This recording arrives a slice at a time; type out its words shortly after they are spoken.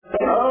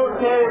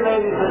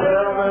ladies and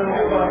gentlemen.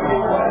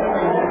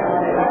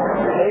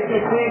 Take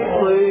your seats,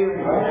 please.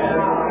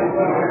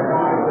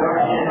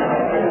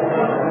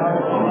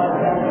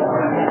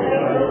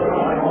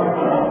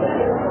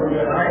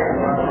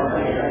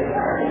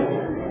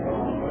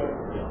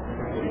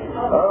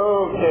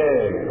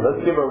 Okay,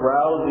 let's give a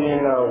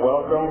rousing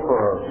welcome for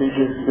our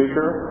featured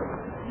speaker,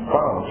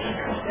 Tom.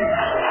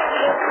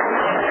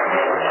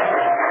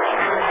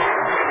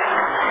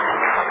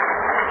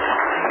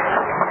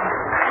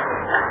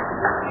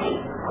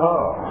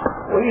 Oh,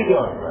 what are you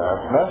doing, man?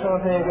 Messing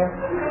with me again?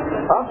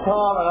 I'm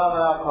Tom, and I'm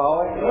an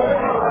alcoholic.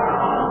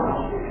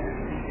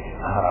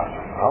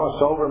 I'm a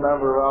sober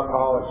member of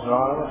Alcoholics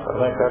Anonymous.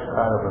 I think that's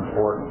kind of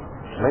important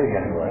to me,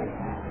 anyway.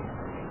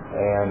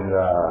 And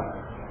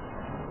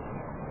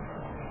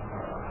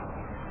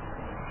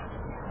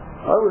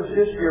I was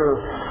just your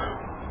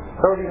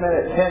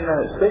 30-minute,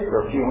 10-minute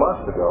speaker a few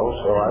months ago,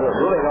 so I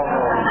really don't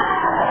know.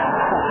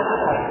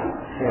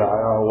 I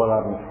don't know what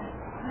I'm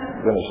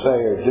going to say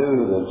or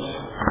do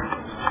that's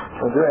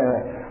doing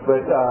anything.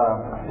 But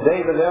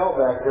David L.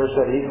 back there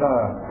said he's going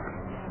to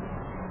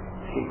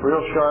keep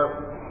real sharp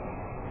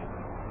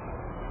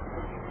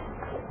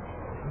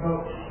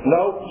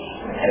notes.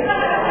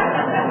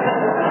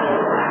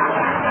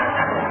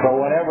 So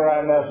whenever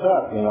I mess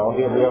up, he'll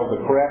be able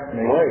to correct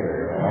me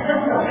later.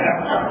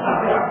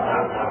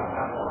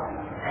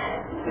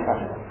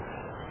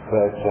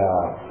 But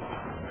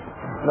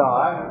no,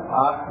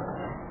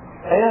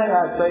 anything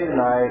I say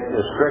tonight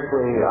is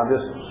strictly, I'm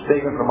just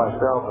speaking for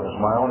myself, and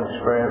it's my own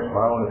experience,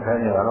 my own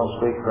opinion. I don't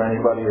speak for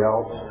anybody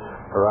else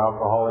or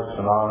Alcoholics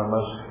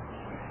Anonymous.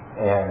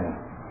 And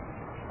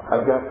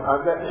I've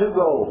got two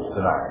goals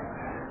tonight.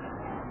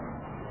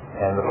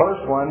 And the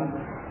first one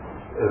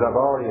is I've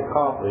already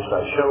accomplished.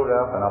 I showed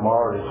up and I'm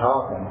already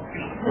talking.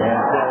 And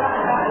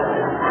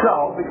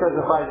no, because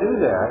if I do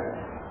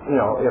that,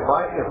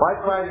 if I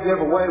try to give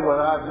away what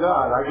I've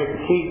got, I get to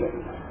keep it.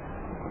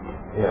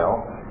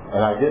 And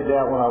I did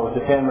that when I was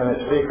a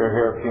 10-minute speaker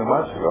here a few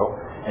months ago,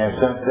 and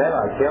since then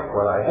I kept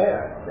what I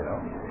had,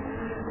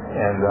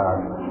 And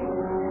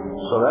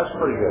so that's a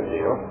pretty good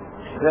deal.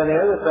 And then the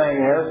other thing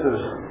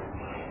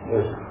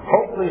is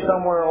hopefully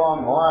somewhere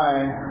along the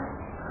line,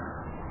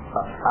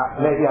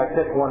 maybe I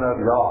tick one of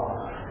you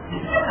off.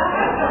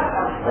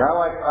 And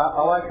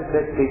I like to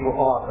tick people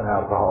off in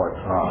Alcoholics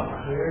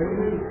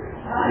Anonymous.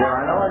 Yeah,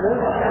 I know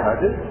I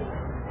do.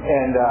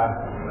 And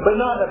but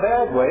not in a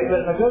bad way,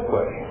 but in a good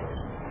way.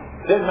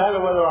 It doesn't matter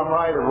whether I'm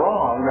right or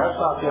wrong. That's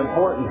not the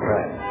important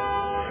thing.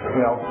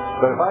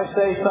 But if I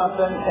say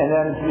something and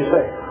then you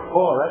say,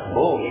 "Oh, that's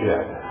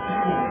bullshit,"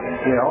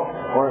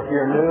 or if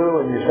you're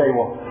new and you say,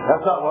 "Well,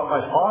 that's not what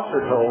my sponsor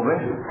told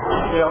me,"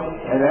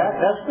 and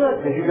that's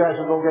good because you guys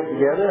will go get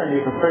together and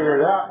you can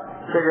figure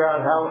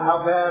out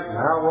how bad and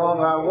how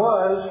wrong I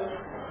was,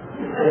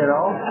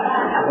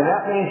 and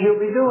that means you'll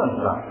be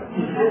doing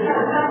something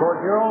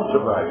toward your own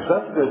sobriety. So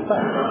that's a good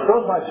thing.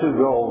 Those are my two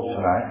goals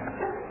tonight.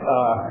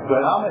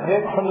 But I'm a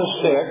hick from the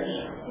sticks.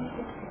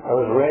 I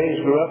was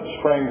grew up in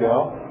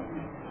Springville.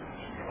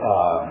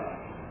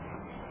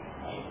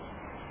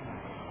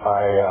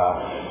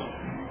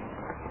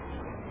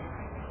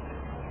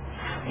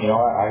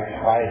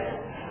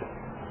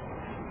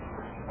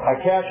 I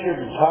captured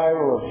the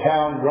title of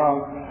town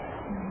drunk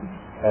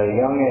at a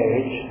young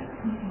age,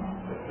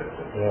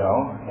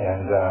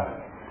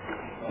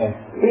 and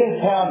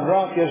being town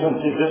drunk isn't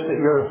just that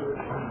you're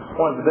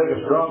one of the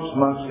biggest drunks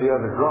amongst the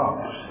other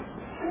drunks.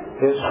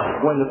 It's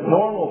when the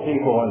normal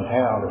people in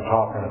town are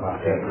talking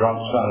about that drunk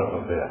son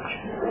of a bitch.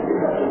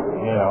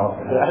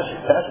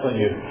 That's when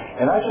you...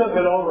 And I took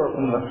it over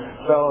from the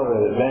fellow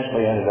that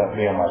eventually ended up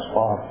being my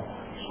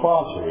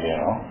sponsor,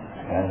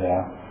 And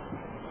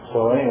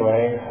so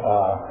anyway,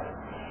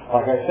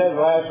 like I said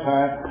last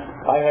time,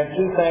 I had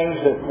two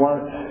things that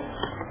weren't,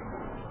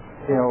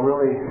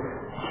 really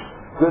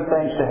good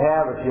things to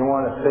have if you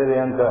want to fit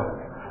into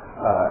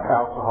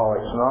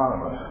Alcoholics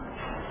Anonymous.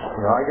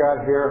 I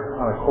got here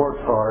on a court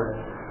card,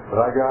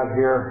 but I got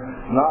here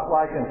not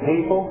liking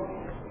people,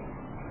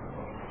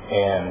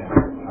 and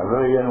I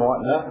really didn't want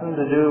nothing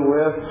to do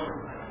with,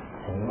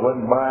 and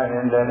wasn't buying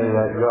into any of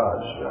that God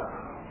stuff.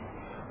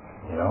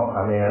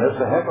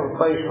 It's a heck of a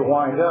place to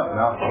wind up in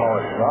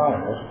Alcoholics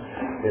Anonymous,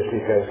 just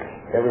because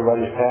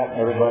everybody's patting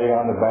everybody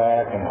on the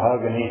back and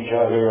hugging each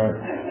other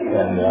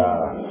and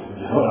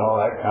doing all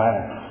that kind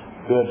of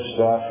good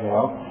stuff,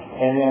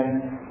 And then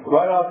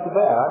right off the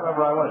bat, I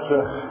remember I went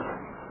to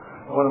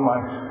one of my,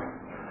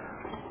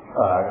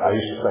 I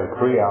used to say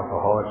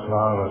pre-Alcoholics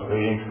Anonymous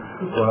meetings,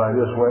 when I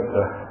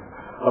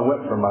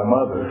went for my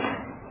mother,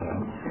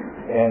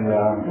 and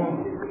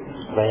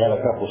they had a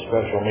couple of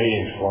special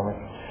meetings for me,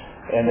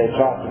 and they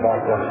talked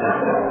about that.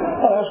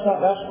 Oh,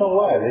 that's no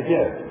way, they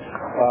did.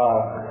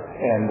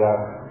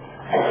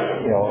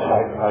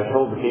 I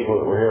told the people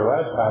that were here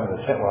last time in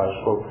the tent when I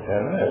spoke for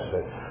 10 minutes,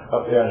 that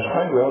up there in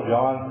Springville,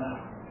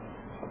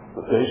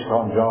 they used to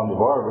call him John the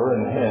Barber,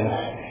 and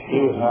he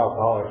was an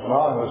Alcoholics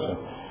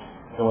Anonymous,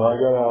 and when I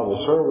got out of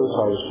the service,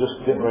 I was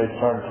just getting ready to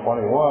turn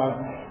 21,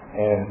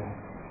 and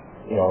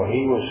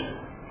he was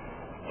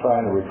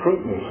trying to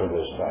recruit me for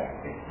this thing.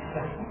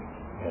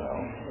 You know,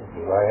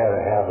 because I had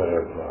a habit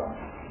of,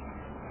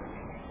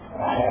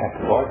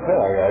 like I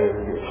said, I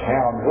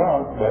sound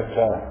drunk, but,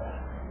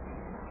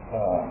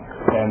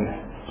 and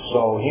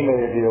so he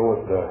made a deal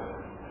with the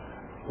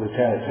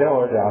Lieutenant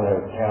Taylor down there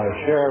at the county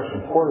sheriff's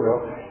in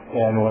Porterville,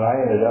 and when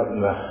I ended up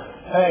in the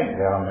tank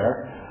down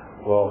there,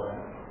 well,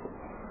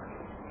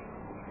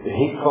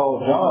 he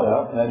called John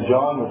up, and then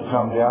John would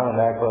come down and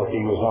act like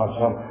he was on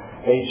some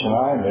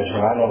H&I mission.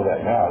 I know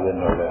that now. I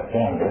didn't know that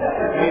then. But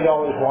he'd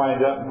always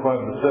wind up in front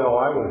of the cell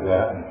I was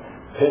at and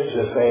pitch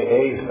this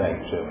AA thing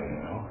to me,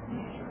 you know.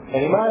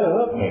 And he might have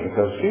hooked me,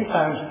 because a few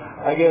times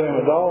I gave him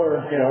 $1,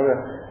 you know, to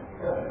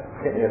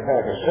get me a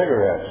pack of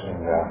cigarettes,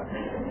 and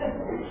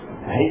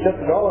he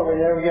took the $1, but he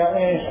never got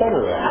me any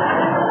cigarettes.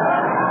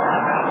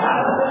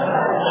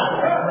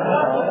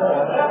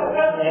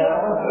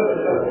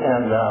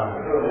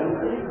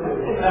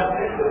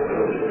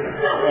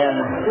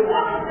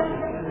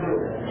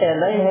 And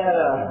they had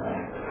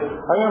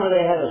I remember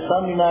they had a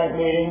Sunday night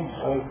meeting,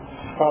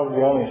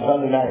 probably the only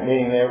Sunday night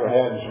meeting they ever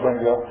had in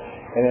Springville,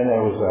 and then there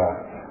was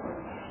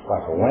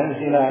like a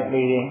Wednesday night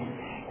meeting,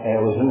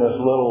 and it was in this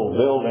little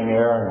building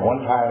there, and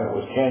one time it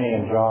was Kenny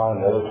and John,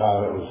 and the other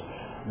time it was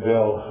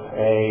Bill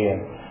A.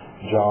 and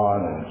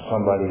John and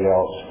somebody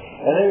else,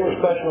 and they were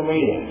special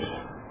meetings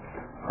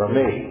for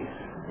me.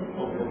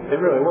 They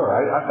really were.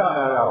 I found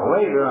that out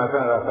later, and I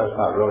found out that's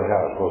not really how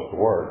it's supposed to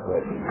work.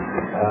 But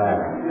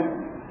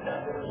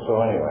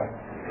so anyway,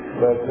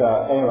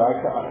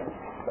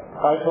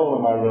 I told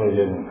him I really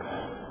didn't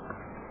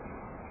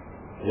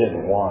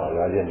want it.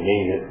 I didn't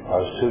need it. I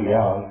was too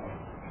young,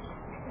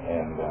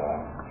 and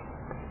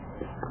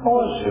I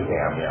was too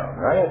damn young.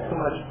 I had too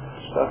much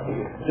stuff to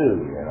do.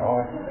 You know,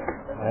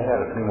 I had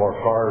a few more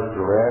cars to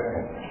wreck,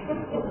 and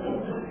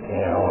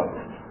you know,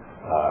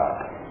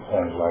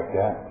 things like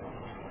that.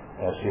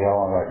 And see how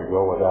long I could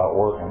go without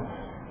working.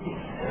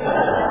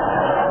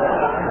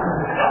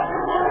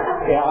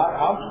 Yeah,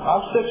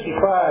 I'm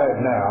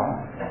 65 now,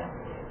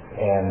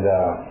 and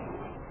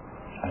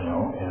you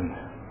know, and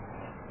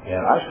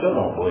I still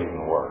don't believe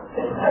in work.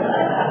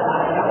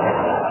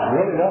 I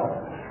really don't.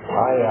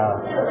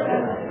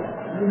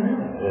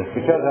 It's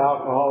because of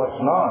Alcoholics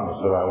Anonymous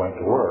that I went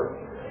to work.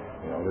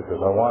 You know,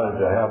 because I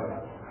wanted to have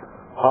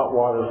hot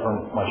water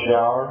from my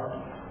shower,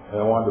 and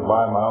I wanted to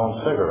buy my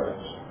own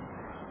cigarettes.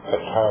 I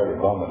got tired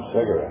of bumming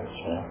cigarettes,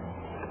 you know.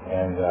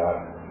 And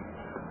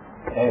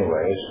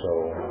anyway,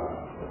 so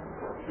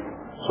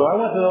I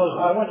went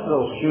to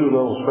those few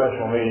little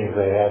special meetings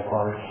they had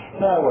for me.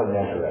 No, I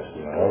wasn't interested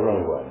in it. I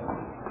really wasn't,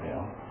 you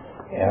know.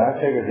 And I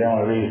figured the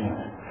only reason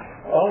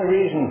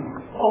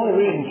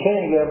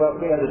Kenny gave up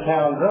being the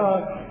town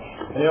drunk,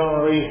 and the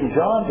only reason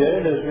John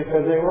did it is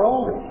because they were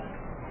old.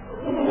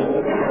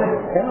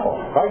 You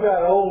know, if I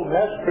got old and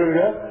that screwed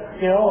up,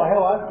 you know,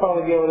 hell, I'd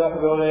probably give it up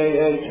and go to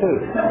AA too.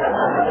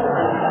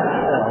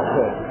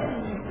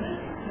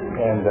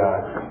 And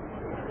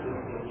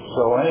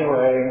so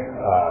anyway,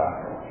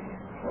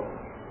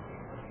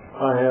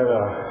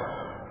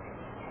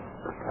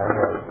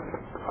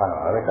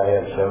 I think I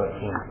had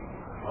 17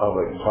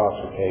 public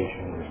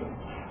intoxications and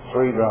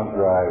 3 drunk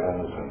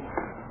drivings and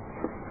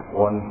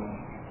one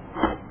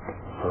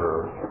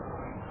for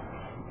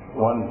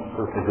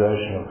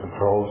possession of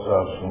controlled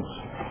substance.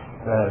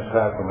 Then in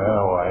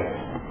Sacramento,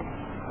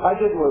 I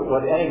did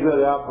what any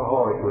good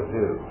alcoholic would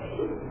do.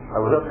 I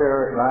was up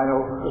there at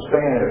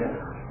staying at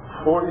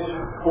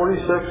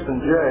 46th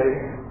and J,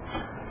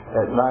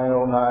 at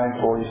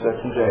 909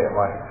 46th and J at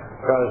my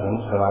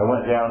cousin's, and I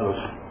went around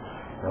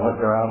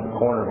the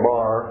corner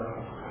bar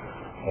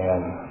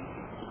and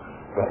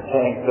got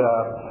tanked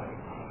up,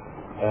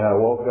 and I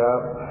woke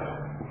up,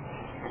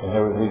 and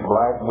there were these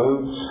black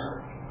boots,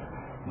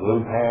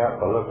 blue pants.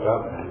 I looked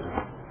up and he was a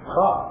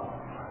cop.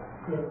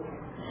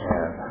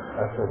 And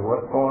I said,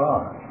 "What's going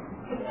on?"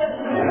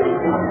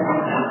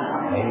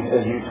 And he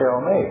said, "You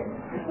tell me."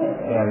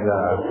 And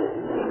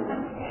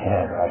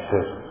I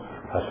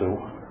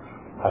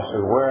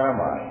said, "Where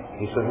am I?"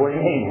 He said, "What do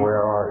you mean,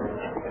 where are you?"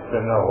 I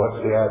said, "No,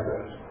 what's the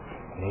address?"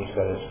 And he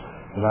said, "It's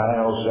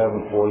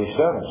 907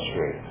 47th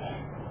Street."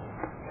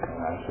 And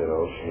I said,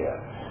 "Oh shit."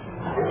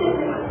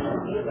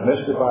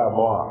 Missed it by a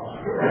block.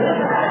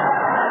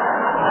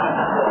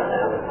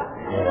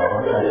 You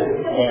know,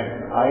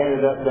 and I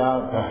ended up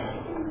down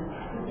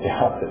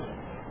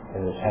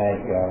in the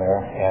tank down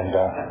there, and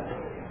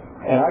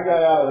I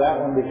got out of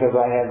that one because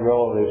I had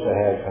relatives that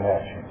had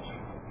connections,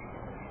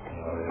 you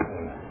know,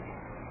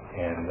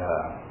 and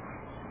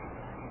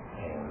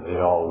they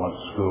all went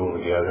to school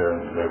together,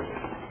 and they're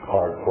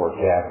hardcore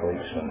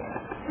Catholics, and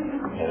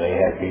they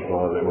had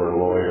people that were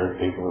lawyers,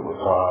 people that were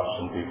cops,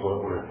 and people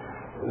that were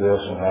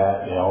this and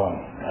that, you know, and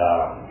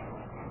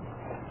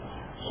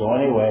so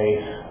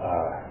anyway,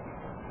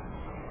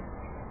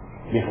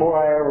 before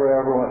I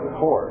ever went to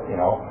court, you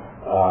know,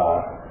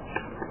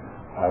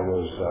 I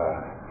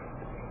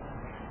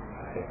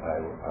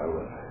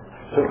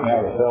took me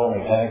out of the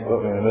felony tank,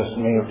 put me in a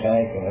misdemeanor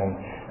tank, and then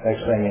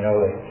next thing you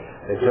know,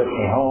 they took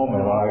me home,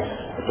 and when I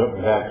took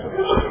me back to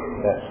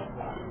that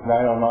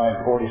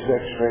 909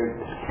 46th Street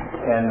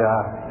and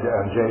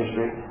on J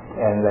Street,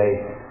 and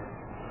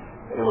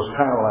it was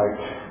kind of like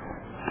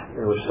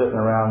they were sitting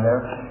around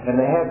there, and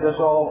they had this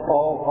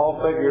all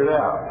figured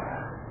out,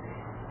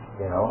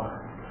 you know,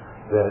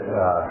 that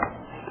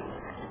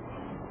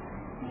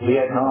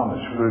Vietnam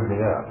had screwed me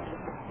up.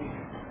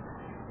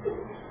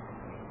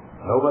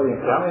 Nobody,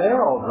 I mean, they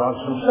were all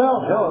drunks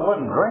themselves. Hell, it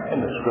wasn't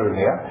drinking that screwed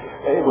me up.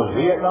 It was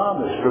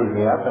Vietnam that screwed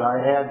me up, and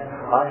I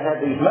had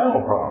these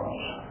mental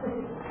problems.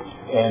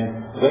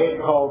 And they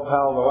called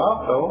Palo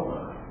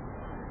Alto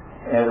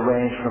and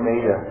arranged for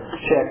me to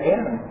check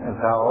in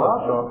Palo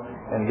Alto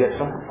and get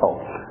some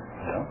help.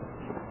 You know?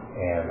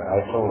 And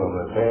I told them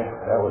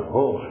that was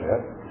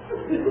bullshit.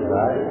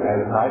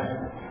 And I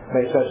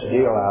made such a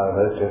deal out of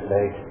it that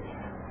they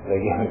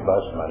gave me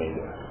bus money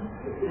to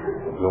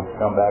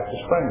come back to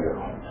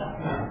Springfield.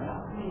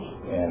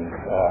 And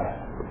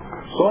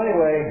so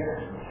anyway,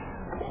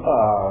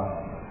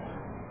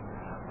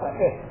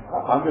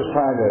 I'm just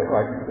trying to,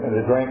 like,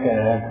 the drinking,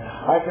 and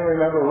I can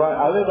remember,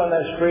 I lived on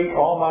that street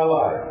all my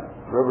life,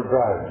 River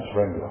Drive in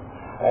Springfield.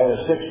 I had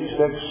a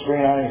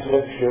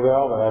 396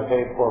 Chevelle that I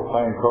paid for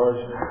playing cards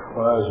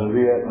when I was in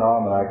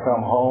Vietnam, and I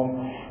come home,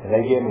 and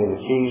they gave me the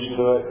keys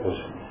to it, because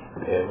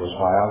it was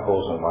my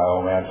uncle's, and my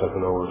old man took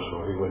it over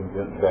so he wouldn't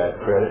get bad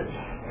credit.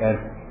 And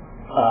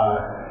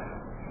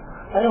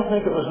I don't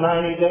think it was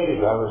 90 days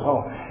I was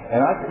home. And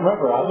I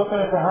remember, I was looking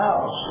at the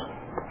house,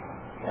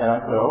 and I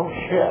thought, oh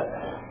shit.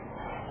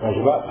 It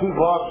was about 2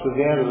 blocks to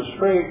the end of the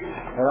street,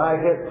 and I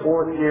hit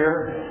 4th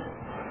gear.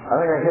 I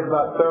think I hit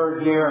about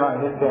 3rd gear, and I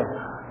hit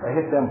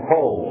them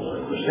poles,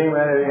 the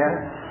cement again,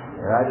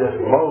 and I just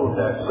blowed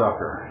that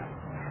sucker,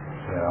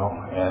 you know.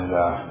 And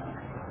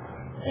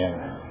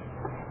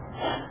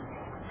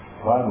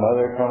my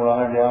mother come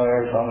running down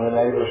there, some of the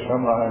neighbors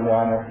come running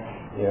down there,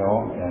 you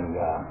know, and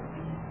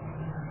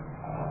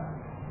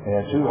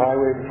 2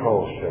 highway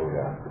patrols showed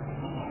up,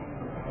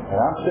 and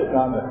I'm sitting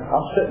on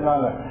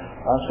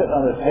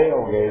the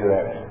tailgate of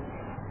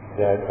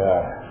that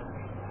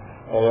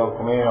El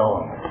Camino,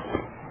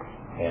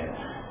 and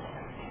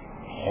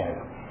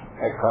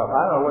that cop, I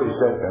don't know what he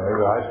said to me,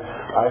 but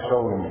I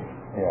told him,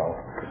 you know,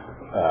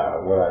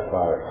 what I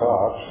thought of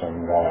cops,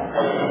 and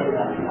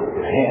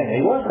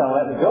he wasn't going to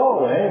let me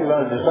go, and he was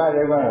going to decide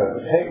they were going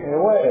to take me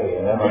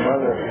away. And then my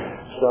mother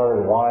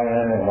started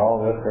whining and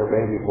all this, their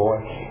baby boy,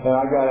 and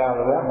I got out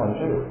of that one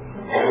too.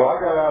 Well, I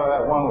got out of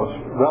that one with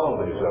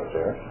relatives up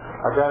there.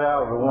 I got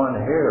out of the one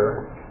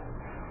here,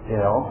 you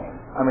know.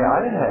 I mean,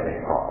 I didn't have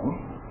any problem,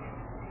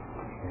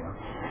 you know,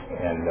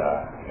 and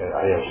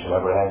I just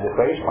never had to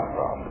face my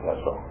problems.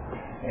 That's all.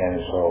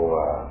 And so.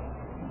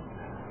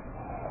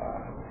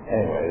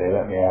 Anyway, they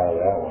let me out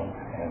of that one,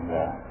 and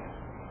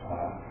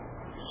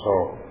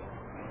so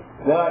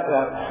then I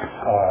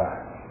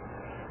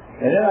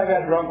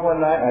got drunk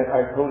one night.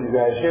 I told you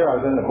guys here I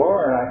was in the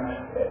bar,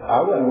 and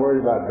I wasn't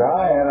worried about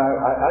dying.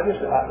 I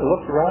just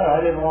looked around, and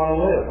I didn't want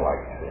to live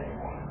like that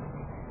anymore.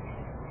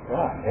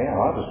 God damn,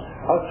 I was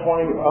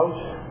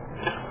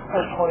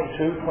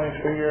 22,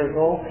 23 years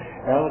old,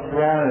 and I looked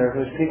around, and there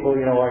was people,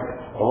 you know, like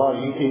a lot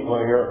of you people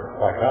here,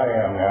 like I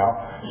am now,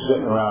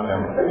 sitting around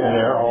in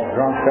there all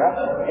drunk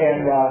up,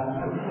 and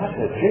I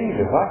said,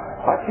 Jesus,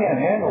 I can't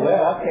handle that.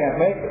 I can't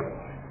make it.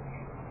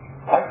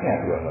 I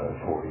can't go another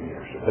 40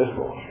 years of this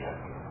bullshit.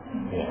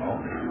 You know,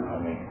 I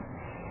mean,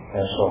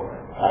 and so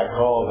I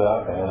called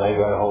up, and they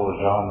got a hold of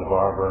John the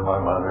barber and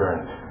my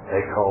mother, and they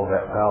called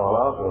that Palo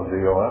Alto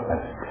deal up, and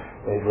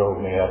they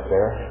drove me up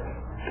there.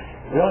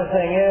 The only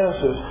thing is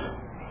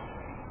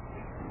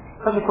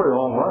that's a pretty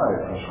long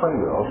ride from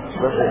Springfield,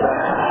 especially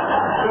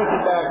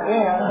back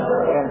then,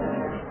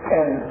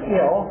 and you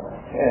know,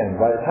 and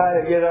by the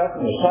time you get up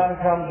and the sun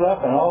comes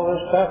up and all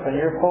this stuff, and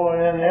you're pulling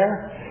in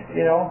there,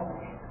 you know,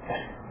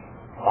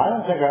 I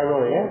don't think I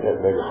really had that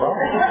big a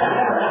problem.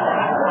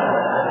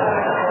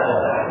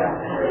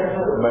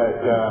 But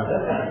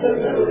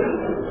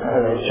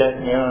they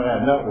checked me in on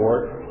that nut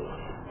wart,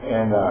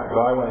 and so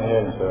I went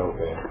ahead and said,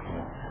 okay.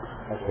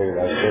 I figured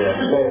I'd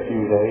stay a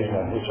few days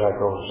and I'd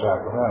hitchhike over to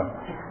Sacramento.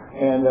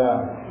 And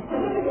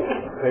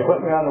they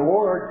put me on the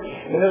ward,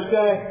 and this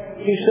guy,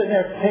 he's sitting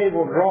there at the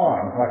table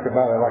drawing, like a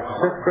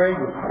 6th grade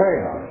with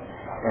crayon.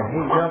 And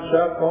he jumps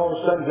up, all of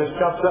a sudden just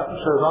jumps up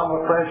and says, I'm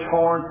a French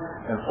horn,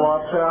 and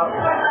flops out.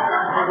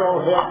 His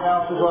old head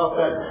bounces off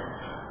that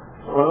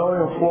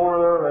linoleum floor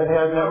there they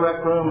had in that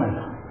rec room.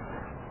 And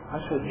I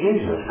said,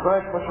 Jesus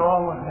Christ, what's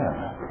wrong with him?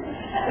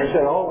 They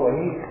said, oh, well,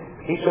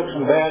 he took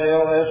some bad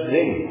LSD.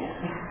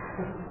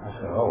 I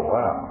said, oh,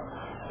 wow.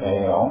 And,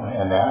 you know,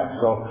 and that.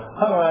 So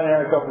hung around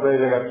there a couple of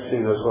days. I got to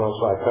see this little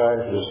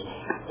psychiatrist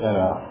in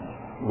a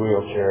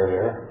wheelchair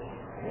there.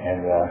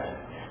 And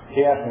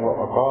he asked me what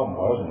my problem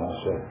was, and I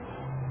said,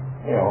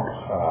 you know,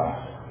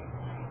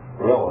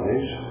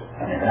 relatives.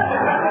 And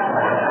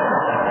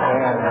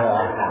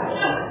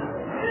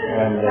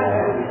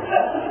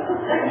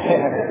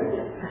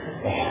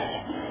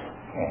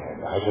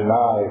I said,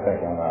 no, I think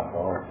I'm not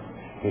going.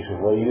 He said,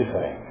 what do you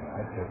think? And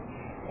I said,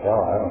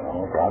 hell, I don't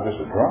know. I'm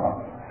just a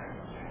drunk.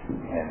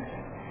 And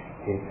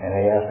and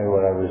he asked me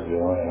what I was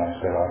doing, and I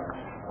said,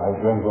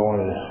 I've been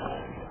going to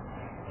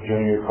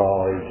junior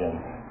college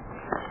and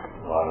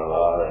blah, blah,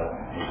 blah.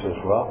 He says,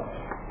 well,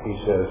 he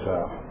says,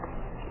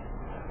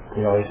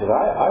 he said,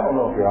 I don't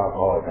know if you're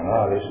alcoholic or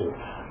not. He said,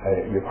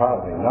 you're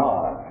probably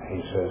not.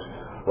 He says,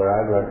 what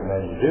I'd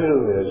recommend you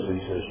do is, he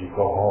says, you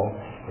go home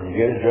and you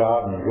get a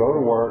job and you go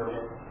to work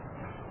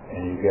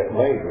and you get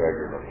laid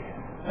regularly.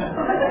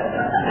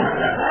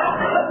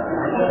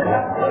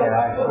 And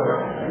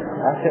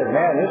I said,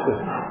 man,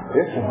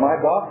 this is my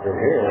doctor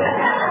here.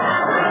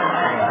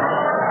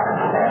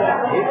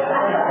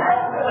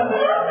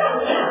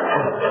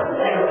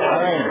 I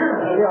mean,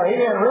 he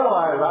didn't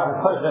realize I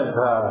wasn't,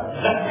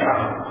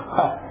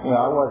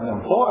 I wasn't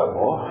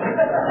employable.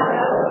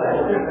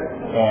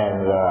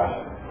 And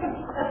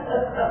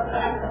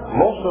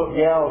most of those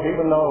gals,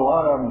 even though a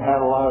lot of them had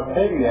a lot of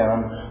pity in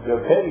them,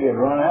 the pity had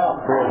run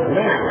out towards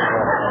me. So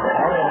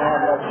I didn't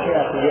have much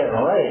chance of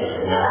getting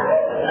laid.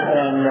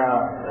 And,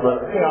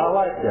 but, I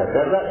liked that.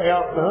 That got me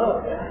off the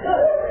hook.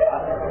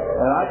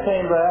 And I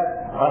came back,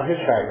 I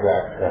hitchhiked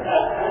back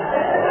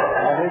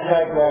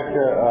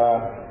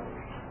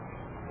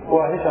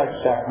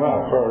to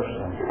Sacramento first.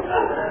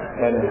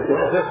 And there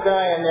was this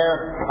guy in there,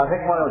 I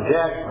think one of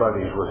Jack's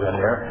buddies was in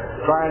there,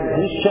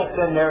 he's checked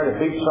in there to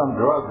beat some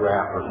drug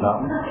rap or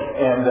something.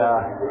 And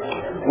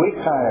we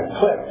kind of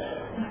clicked.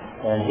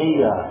 And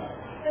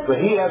but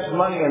he had some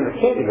money in the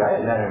kitty. I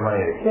didn't have any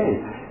money in the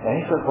kitty. And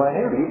he said, well,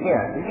 here, you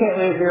can't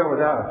live here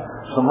without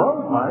some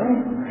road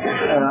money.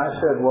 And I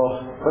said,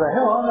 well, for the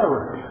hell, I'll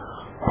never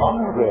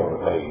be able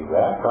to pay you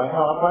back.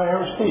 I'll probably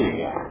never see you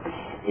again.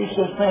 He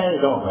says, man,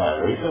 it don't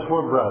matter. He says,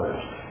 we're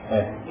brothers.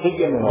 And he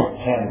gave me like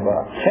 $10.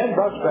 $10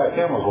 back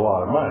then was a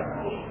lot of money.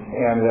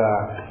 And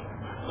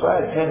so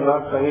I had $10.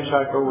 I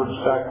hitchhiked over to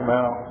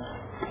Sacramento,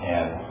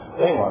 and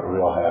they weren't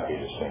real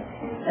happy to see me.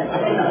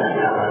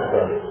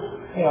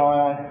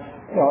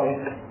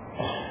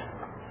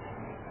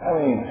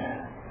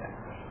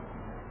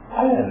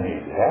 I didn't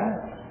need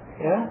that.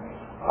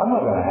 I'm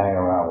not going to hang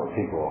around with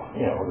people,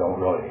 who don't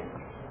really,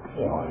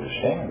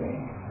 understand me.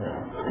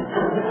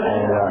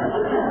 And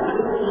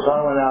so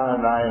I went out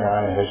on 99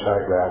 and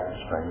hitchhiked back to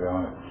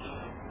Springville.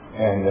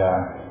 And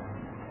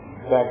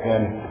back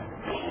then,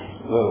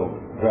 little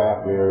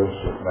draft beers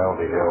at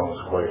Melody Hill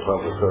Square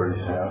Club was 30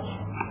 cents.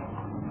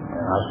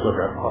 And I still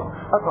got,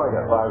 I probably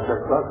got $5 or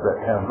 $6, got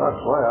 $10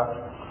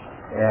 left.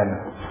 And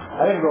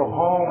I didn't go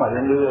home, I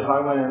didn't do this,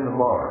 I went in the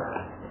bar.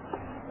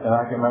 And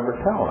I can remember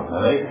telling them.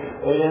 And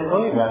they didn't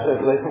believe me. They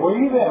said, where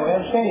you been? We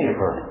haven't seen you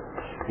for.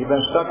 You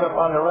been stuck up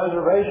on the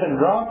reservation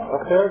drunk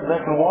up there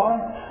drinking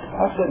wine?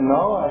 I said,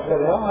 no. I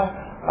said, hell,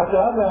 I've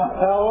been out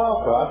Palo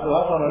Alto. I said,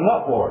 I was on a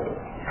nut board.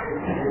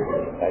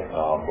 They said,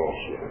 oh,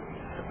 bullshit.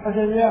 I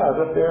said, yeah, I was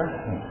up there.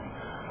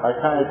 I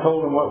kind of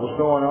told them what was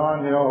going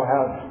on,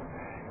 how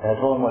I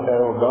told them what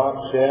that old doc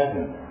said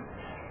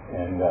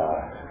and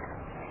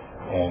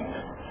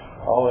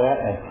all that.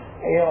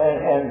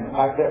 And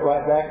I got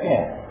right back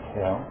in.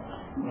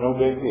 No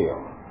big deal.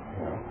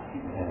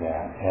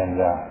 And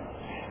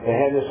they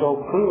had this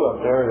old crew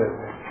up there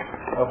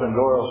up in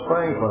Doyle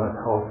Springs when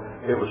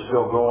it was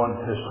still going.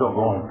 It's still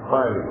going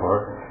private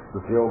part.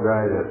 But the old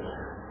guy that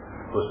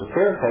was the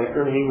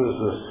caretaker, he was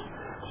the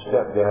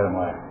stepdad of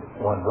my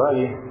one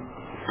buddy,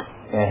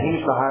 and he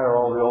used to hire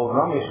all the old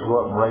drummies to go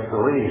up and rake the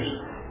leaves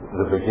at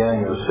the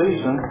beginning of the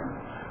season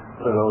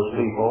for those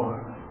people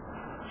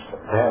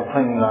to have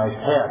clean, nice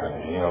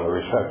cabins. The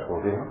respectable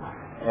deal.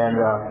 And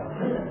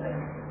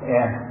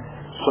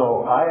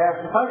so I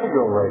asked if I could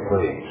go rake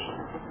leaves.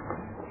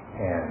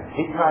 And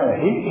he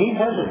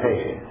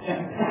hesitated.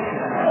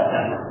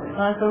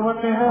 I said, what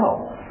the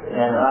hell?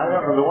 And I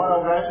remember the one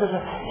old guy says,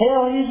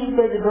 hell, he's as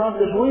big a drunk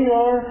as we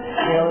are.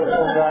 This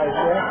old guy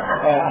said.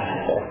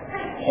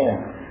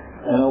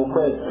 And old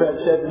Fred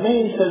said to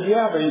me, he says,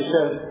 yeah, but he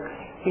said,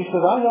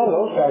 I know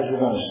those guys are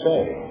going to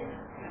stay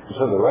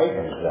until the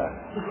raking's done.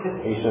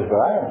 He says, but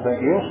I don't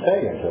think you'll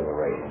stay until the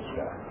raking's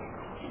done.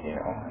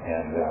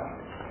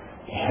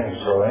 And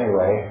so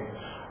anyway,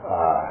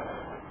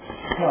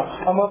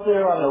 I'm up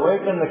there on the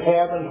raking the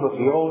cabins with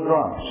the old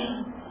drunks,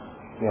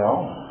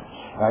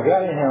 And I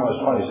got in here when I was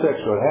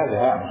 26, so it had to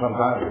happen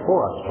sometime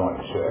before I was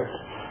 26.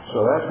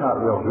 So that's not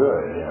real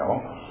good,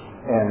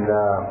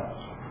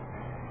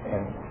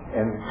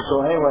 And so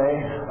anyway,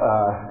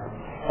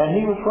 and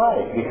he was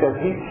right, because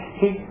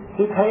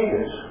he paid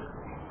us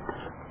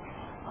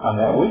on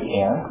that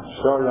weekend,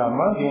 started on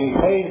Monday,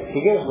 and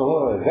he gave us a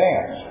little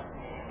advance.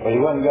 But he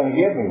wasn't going to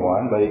give me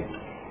one, but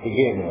he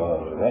gave me a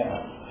little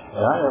advance. And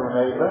I never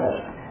made it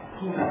back.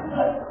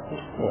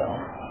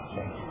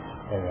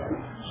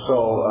 So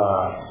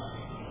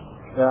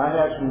then I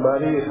had some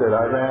buddies that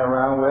I ran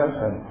around with,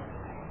 and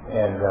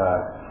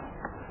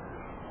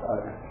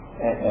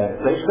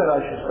they said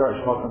I should start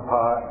smoking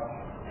pot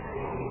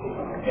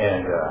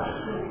and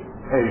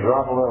maybe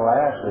drop a little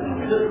acid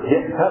and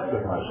get in touch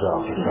with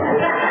myself or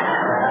something.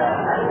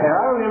 And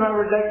I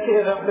remember that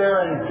kid up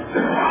there in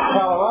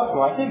Palo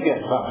Alto, I did get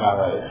something out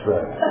of that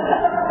experiment.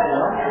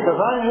 Because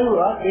I knew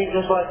I'd be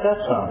just like that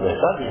some days.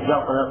 I'd be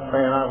jumping up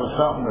saying I was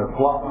something and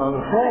flopping on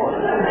the floor.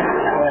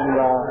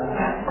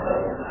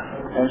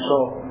 And so,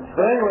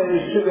 but anyway,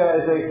 these two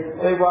guys,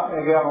 they bought me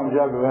a gallon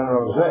jug of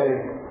N-Rosé,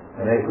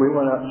 and we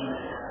went up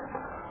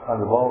on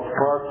the Balch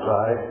Park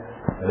side,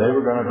 and they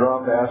were going to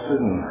drop acid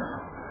and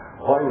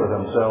play with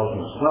themselves in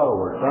the snow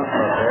or something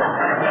like that.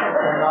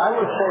 And I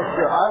was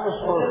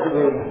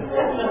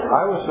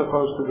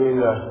supposed to be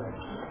the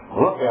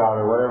lookout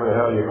or whatever the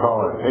hell you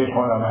call it, in case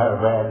one of them had a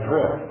bad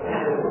trip.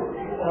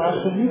 And I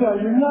said, you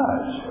guys are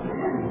nuts.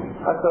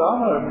 I said,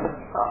 I'll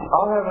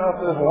have enough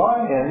of this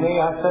wine in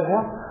me. I said,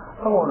 well,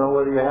 I won't know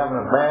whether you're having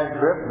a bad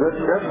trip, good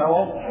trip, and I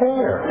won't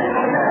care.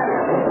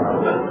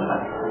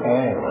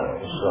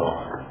 Anyway, so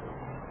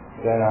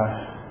then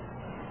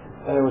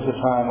there was a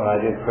time when I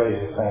did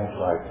crazy things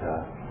like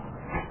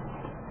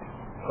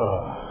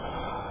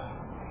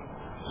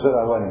said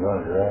I wasn't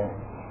going to drink,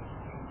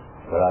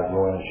 but I'd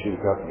go in and shoot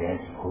a couple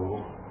games of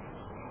pool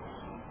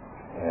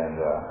and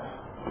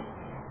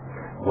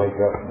wake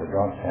up in the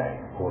drunk tank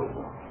in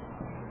Porterville.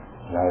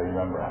 And I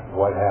remember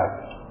what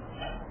happened.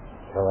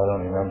 Well, I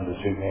don't remember the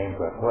 2 games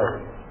I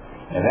played.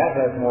 And that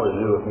has more to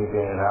do with me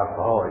being an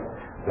alcoholic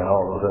than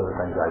all those other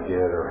things I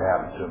did or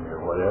happened to me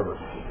or whatever.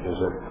 Is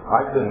that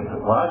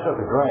when I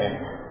took a drink,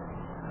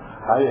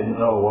 I didn't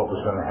know what was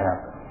going to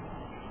happen.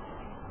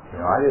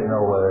 I didn't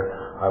know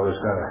whether I was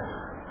going to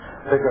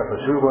pick up a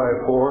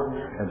 2x4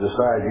 and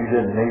decide you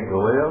didn't need to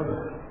live,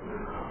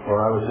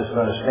 or I was just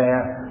going to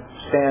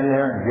stand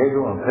there and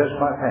giggle and piss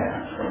my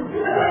pants.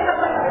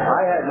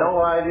 I had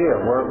no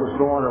idea where it was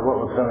going or what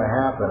was going to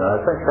happen. And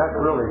I think that's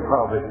really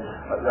probably,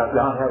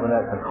 not having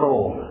that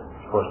control,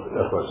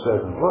 that's what it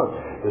says in the book,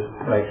 it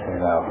makes me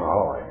an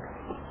alcoholic.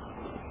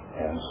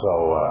 And so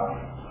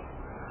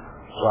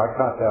I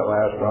caught that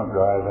last drunk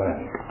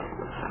driving.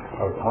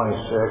 I was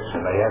 26,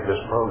 and they had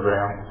this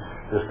program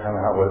just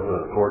coming out with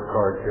the court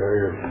card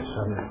carriers and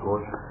Sunday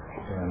court,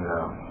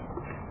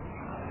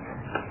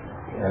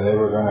 and they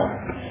were going to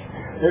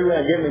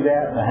give me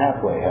that in the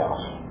halfway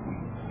house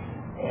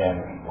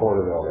in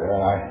Porterville there,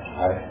 and I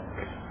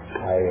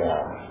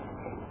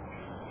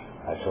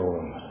told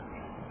them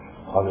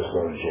I'll just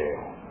go to jail.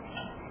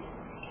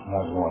 I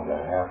was going to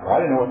that halfway.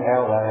 I didn't know what the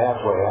hell that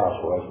halfway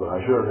house was, but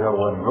I sure as hell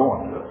wasn't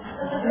going to it.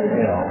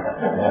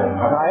 And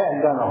I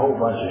hadn't done a whole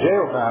bunch of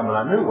jail time, but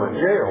I knew what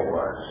jail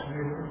was.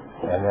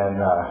 And then,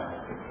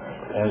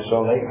 and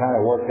so they kind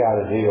of worked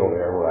out a deal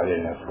there where I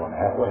didn't have to go in the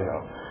halfway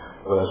house,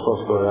 but I was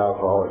supposed to go to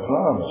Alcoholics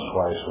Anonymous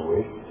twice a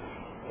week.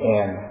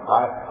 And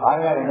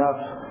I had enough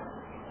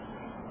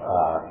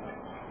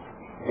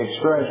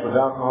experience with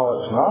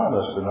Alcoholics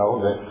Anonymous to know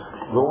that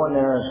going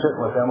there and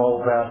sitting with them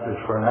old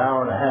bastards for an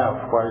hour and a half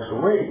twice a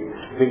week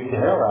beat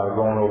the hell out of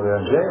going over there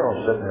in jail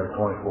and sitting there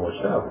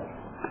 24/7.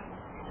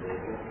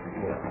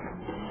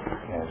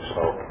 And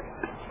so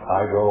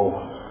I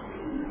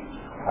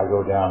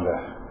go down to,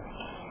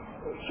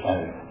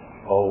 and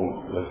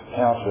the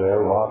counselor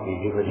there, Rocky,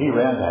 he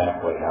ran the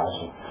halfway house,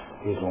 and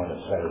he's the one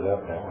that set it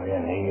up that way,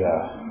 and he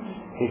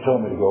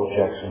told me to go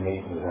check some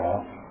meetings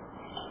out,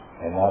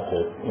 and not to,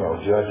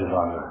 judges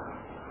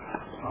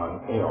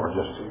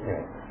just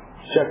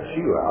check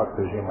you out,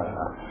 because you might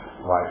not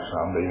like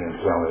somebody, and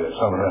tell me that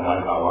some of them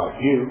might not like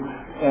you,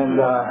 and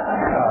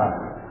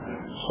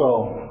so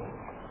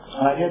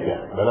I did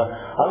that, but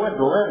I went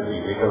to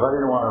Lindsay because I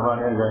didn't want to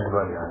run into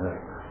anybody I knew.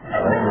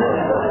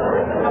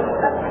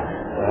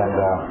 And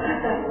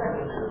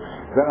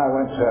then I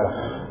went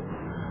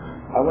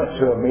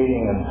to a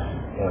meeting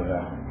in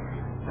the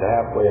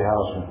halfway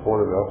house in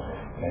Porterville,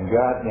 and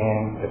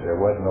goddamn if there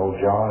wasn't old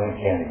John and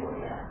Kenny were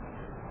there,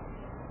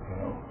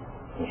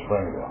 in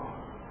Springville.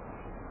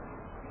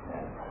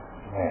 And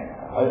man,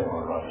 I didn't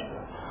want to run into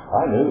them.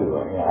 I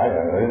knew, I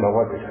didn't know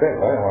what to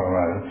expect. I didn't want to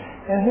run into them.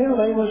 And here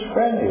they was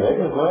friendly. They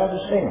was glad to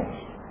see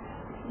me.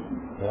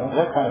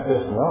 That kind of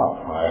pissed me off.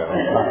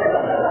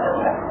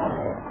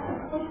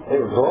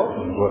 It was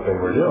awesome what they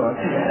were doing.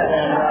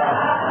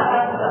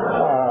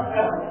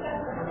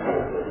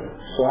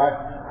 So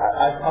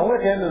I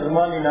went into the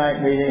Monday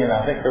night meeting, and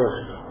I think there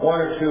was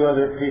 1 or 2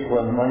 other people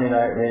in the Monday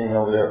night meeting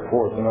over there at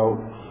 4th and Oak,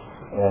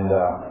 and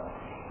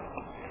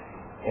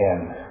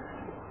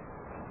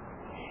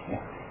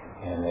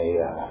they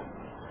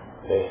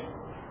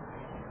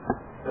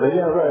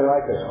didn't really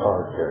like us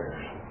card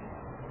carriers.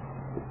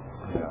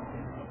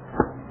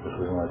 Because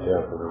we went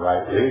there for the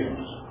right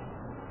reasons.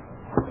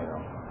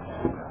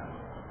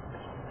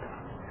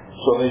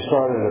 So they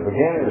started a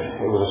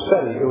beginners. It was a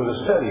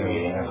study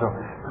meeting, and so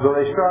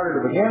they started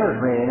a beginners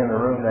meeting in the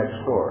room next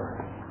door,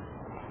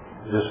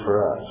 just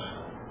for us.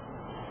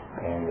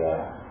 And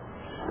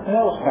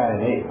that was kind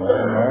of neat.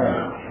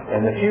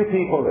 And the few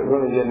people that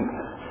really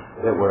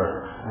that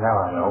were, now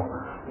I know,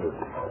 the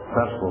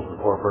principles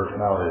before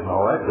personalities and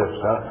all that good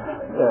stuff,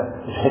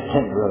 they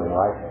didn't really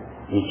like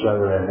each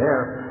other in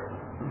there.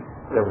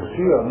 There was a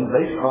few of them.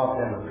 They stopped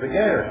in the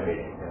beginners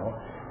meeting,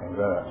 and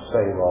going to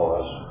save all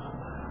us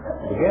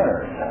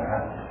beginners,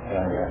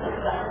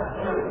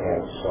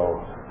 and so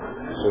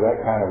that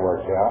kind of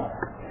worked out.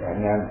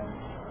 And then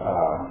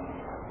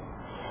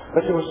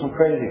But there were some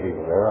crazy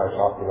people there. I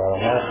talked about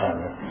them last time.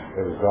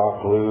 There was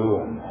Doc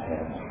Lou and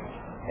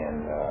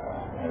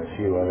a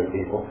few other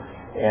people.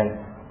 And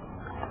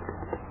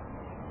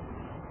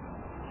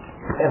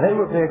they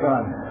were big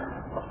on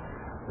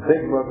the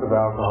big book of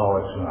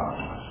Alcoholics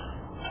Anonymous.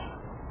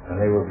 And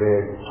they were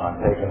big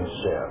on taking the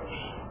steps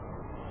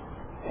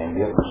and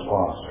getting a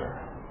sponsor.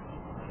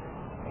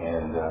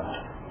 And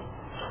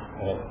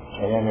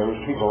then there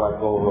was people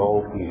like old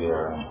Opie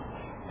there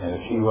and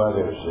a few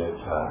others that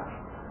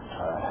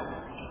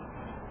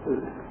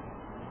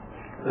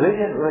they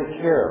didn't really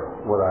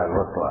care what I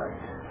looked like.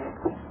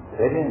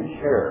 They didn't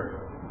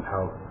care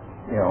how,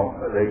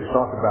 they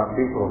talk about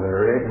people that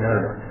are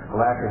ignorant,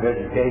 lack of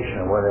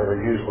education, or whatever,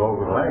 use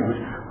vulgar language,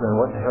 then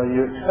what the hell do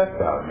you expect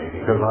out of me?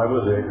 Because I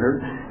was ignorant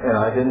and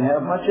I didn't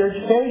have much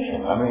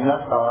education. I mean,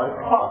 that's how I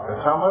talk.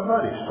 That's how my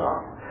buddies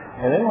talk.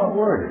 And they weren't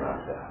worried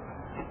about that.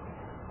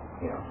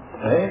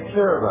 And they didn't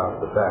care about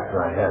the fact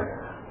that I had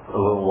a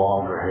little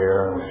longer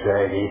hair and was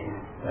shaggy,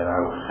 and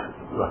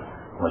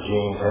my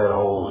jeans had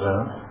holes in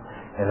them,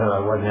 and that I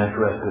wasn't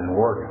interested in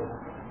working.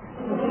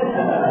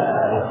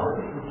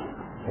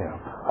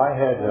 I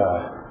had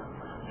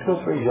 2 or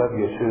 3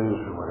 W-2s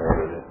or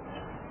whatever that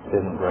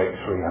didn't break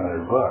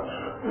 $300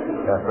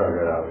 after I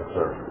got out of the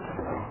service.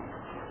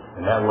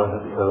 And that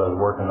wasn't because I was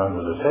working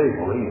under the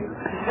table either.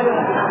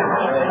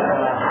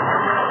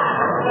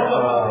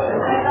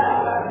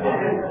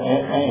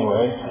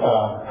 Anyway,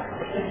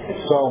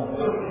 so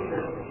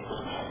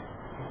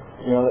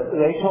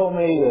they told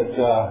me that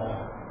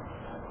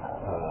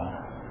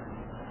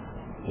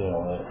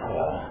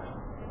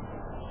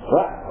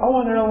I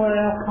wanted to know what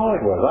an alcoholic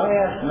was. I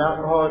asked an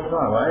alcoholic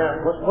son. I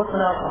asked, what's an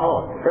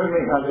alcoholic? Every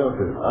meeting I go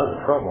to, I was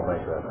a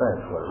troublemaker, I think,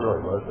 is what it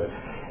really was.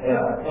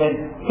 And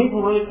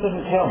people really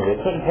couldn't tell me.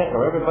 They couldn't tell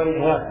me. Everybody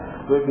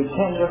there'd be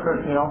 10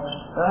 different, and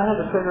I had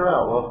to figure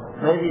out, well,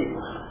 maybe,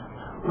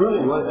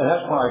 really, and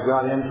that's when I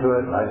got into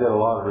it, and I did a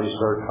lot of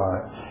research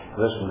on it,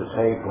 listened to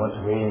tape, went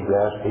to meetings,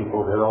 asked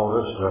people, did all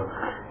this stuff,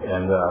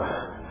 and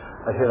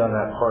I hit on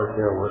that part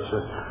there where it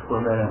says,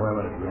 we're men and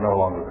women who no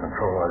longer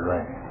control our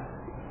drinking.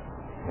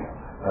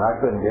 And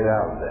I couldn't get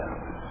out of that.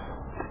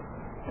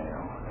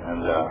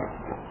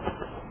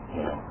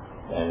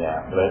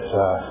 But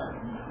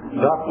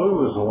Doc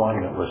Lou was the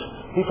one that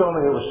he told me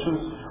there was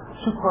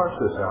two parts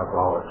of this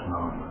Alcoholics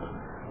Anonymous,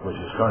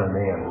 which is turning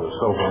me into a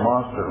sober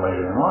monster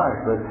later in life.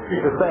 But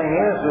the thing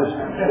is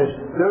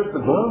there's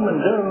the gloom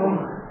and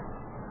doom.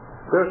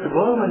 There's the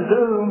gloom and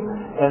doom,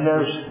 and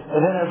then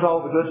there's all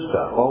the good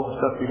stuff, all the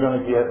stuff you're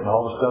going to get, and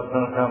all the stuff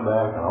going to come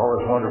back, and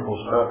all this wonderful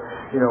stuff.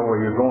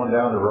 Where you're going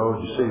down the road,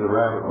 you see the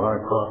rabbit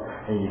run across,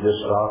 and you just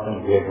stop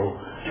and giggle.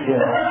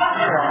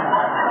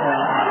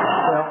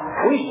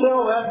 We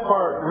sell that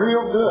part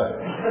real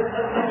good.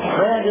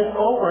 Man, just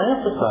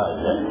overemphasize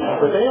it,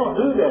 but they don't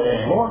do that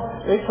anymore.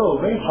 They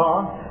told me,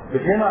 Tom, if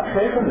you're not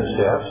taking the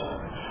steps,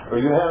 or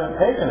you haven't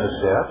taken the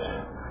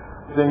steps,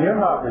 then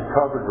you're not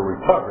recovered or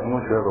recovering,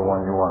 whichever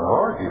one you want to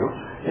argue.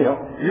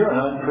 You're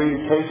an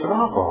untreated case of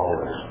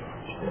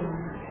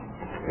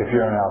alcoholism. If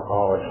you're an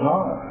Alcoholics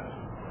Anonymous,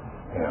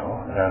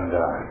 and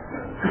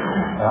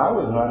I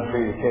was an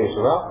untreated case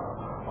of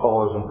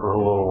alcoholism for a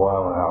little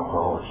while in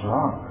Alcoholics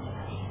Anonymous.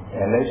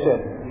 And they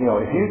said,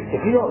 if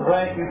you don't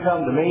drink, you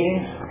come to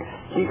meetings,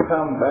 keep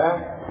coming back,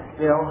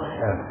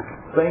 and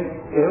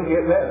think it'll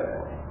get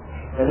better.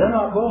 And they're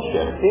not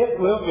bullshit. It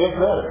will get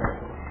better.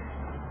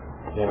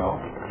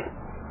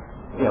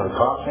 The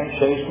cops ain't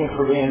chasing me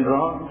for being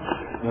drunk.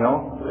 They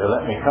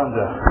let me come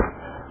to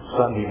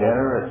Sunday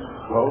dinner at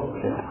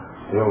Slope.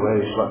 The old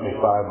ladies let me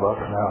 $5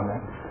 now and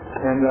then.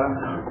 And,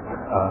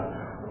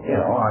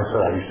 I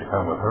said I used to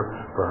come with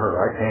her. For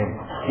her, I came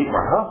to keep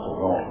my hustle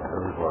going. That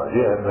was what I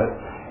did. But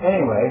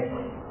anyway,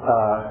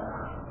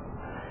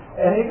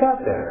 and it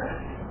got better.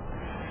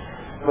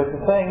 But the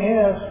thing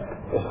is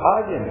I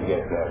didn't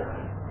get better.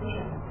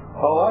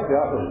 All I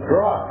got was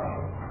dry.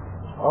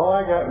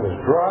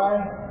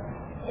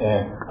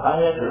 And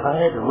I had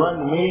to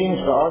run the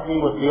meetings to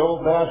argue with the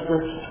old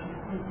bastards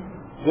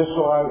just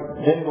so I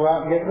didn't go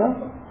out and get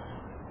drunk.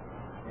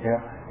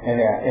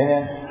 And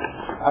then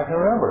I can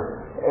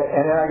remember.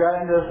 And then I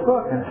got into this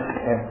book,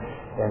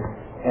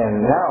 and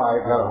now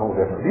I've got a whole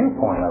different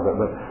viewpoint of it.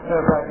 But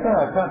back then,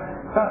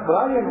 but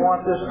I didn't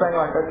want this thing,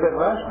 like I said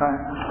last time,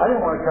 I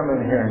didn't want to come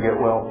in here and get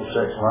well for 6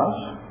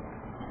 months,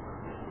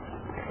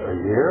 or a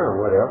year,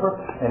 or whatever,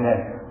 and then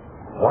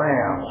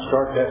wham,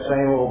 start that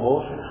same old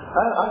bullshit.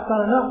 I've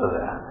done enough of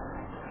that.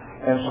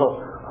 And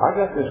so I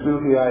got this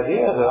goofy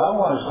idea that I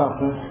wanted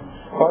something,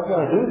 if I was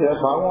going to do this,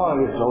 I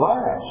wanted it to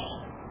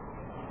last.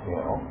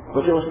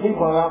 But there was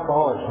people in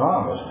Alcoholics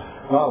Anonymous,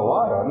 not a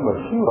lot of them, but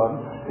a few of them,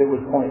 that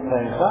would point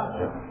things out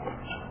to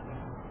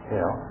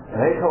me. And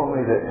they told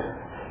me that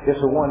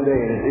it's a one-day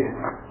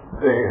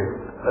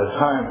a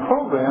time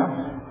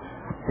program,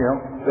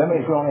 that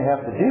means you only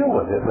have to deal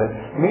with it. But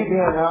me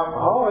being an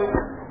alcoholic,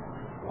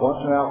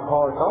 once an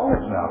alcoholic,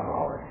 always an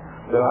alcoholic,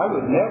 that I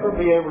would never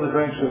be able to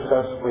drink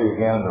successfully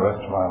again the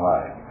rest of my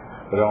life.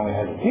 But I only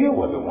had to deal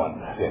with it one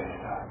day.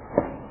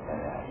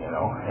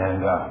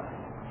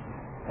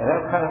 And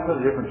that kind of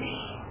put a different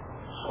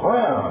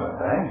slant on the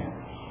thing.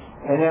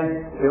 And then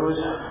it was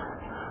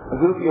a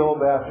goofy old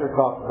bastard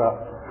talked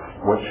about,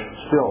 which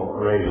still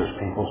raises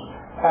people's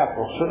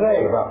hackles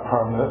today, about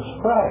permanent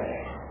sobriety.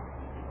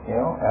 You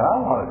know, and I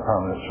wanted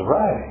permanent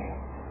sobriety.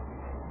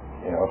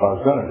 You know, if I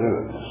was going to do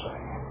it this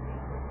thing.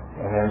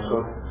 And then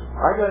so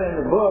I got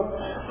into books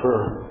for,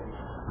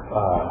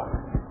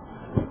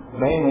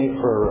 mainly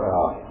for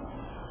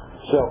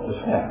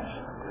self-defense.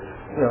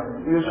 You know,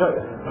 you say,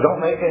 don't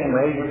make any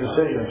major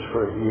decisions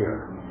for a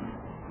year.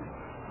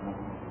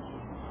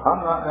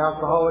 I'm not an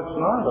Alcoholics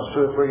Anonymous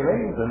 2 or 3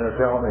 meetings, and they're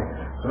telling me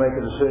to make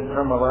a decision to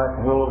turn my life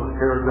and will over the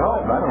care of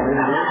God, and I don't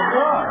even believe in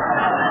God.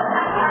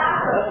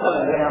 That's kind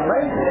of damn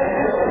major.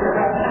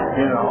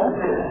 You know?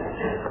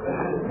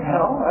 You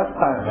know, that's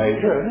kind of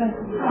major, isn't it?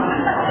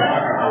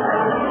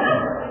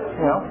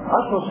 You know,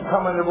 I'm supposed to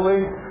come in to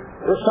believe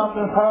there's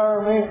something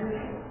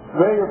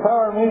greater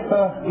power in me to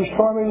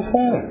destroy me to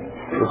sanity.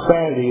 The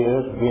sanity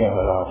is, again,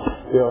 that I'll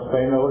still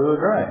say no to a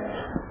drink.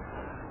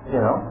 You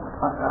know?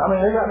 I mean,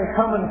 they got me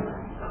coming,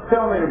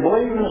 telling me to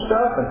believe in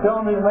stuff and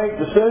telling me to make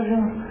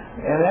decisions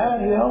and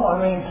that, you know, I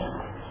mean,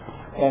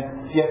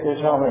 and yet they're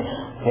telling me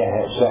can't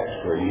have sex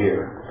for a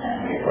year.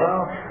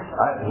 Well,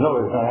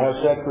 nobody's going to have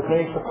sex with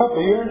me for a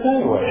couple of years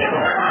anyway.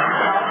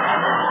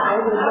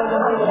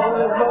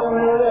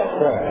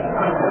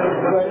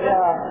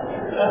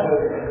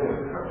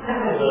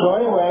 So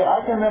anyway,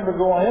 I can remember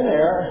going in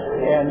there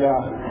and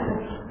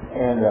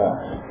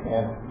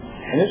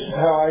this is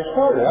how I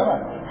started. I'm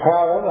not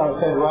proud of it. I'm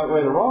not saying the right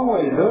way, the wrong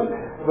way to do it.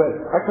 But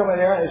I come in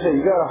there and they say,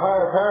 you got a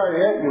higher power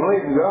yet? You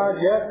believe in God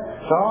yet,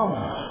 Tom?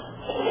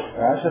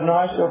 And I said, no,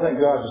 I still think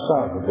God's a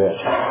son of a bitch.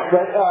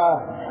 But,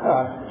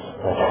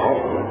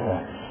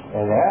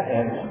 and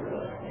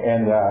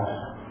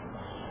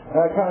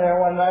I come in there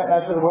one night and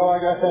I said, well, I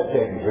got that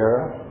taken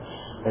care of.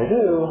 They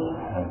do.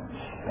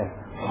 And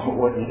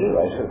what do you do?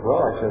 I said,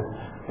 well,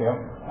 you know,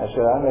 I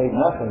made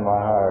nothing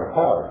my higher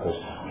power. Because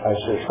I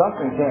said,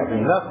 something can't be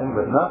nothing,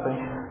 but nothing,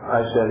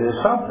 I said, is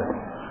something.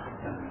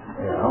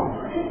 You know?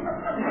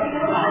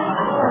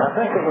 And I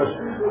think it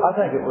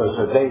was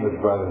David's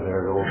brother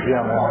there, old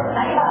Jim Allen.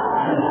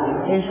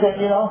 He said,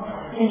 you know,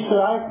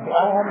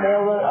 I haven't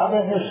ever, I've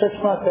been here 6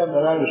 months, haven't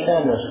I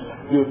understand this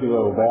goofy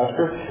little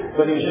bastard.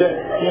 But he said,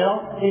 you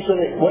know,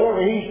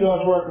 whatever he's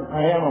doing is working for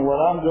him and what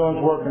I'm doing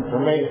is working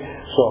for me.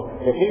 So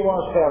if he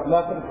wants to have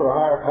nothing for a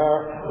higher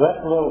power,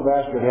 let the little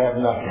bastard have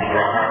nothing for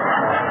a higher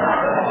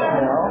power.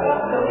 You know?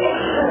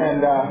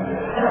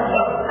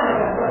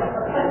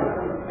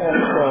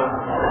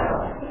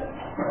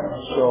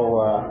 So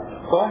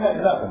I had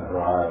nothing for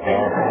a higher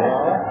power.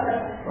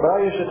 But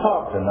I used to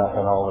talk to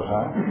nothing all the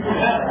time.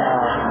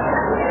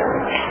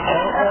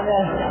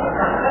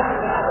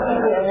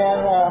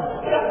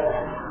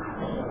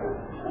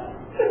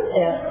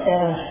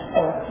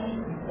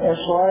 And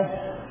so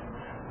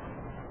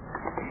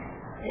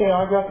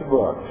I got the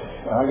book.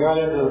 I got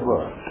into the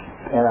book.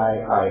 And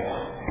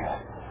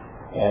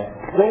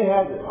they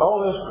had all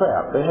this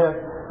crap. They had,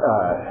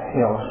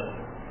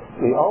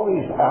 all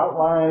these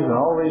outlines and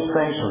all these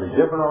things from the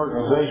different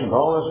organizations,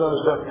 all this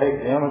other stuff, take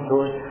the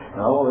inventory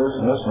and all this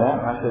and this and that.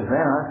 And I said,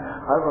 man,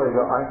 I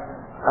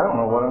don't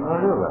know what I'm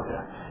going to do about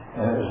that.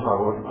 And it was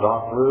probably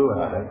Doc Lou,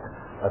 and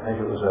I think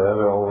it was that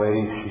other old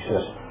lady. She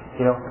says,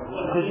 you know,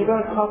 because you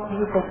got to talk to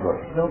the book.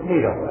 You don't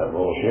need all that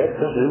bullshit.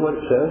 Just do what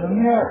it says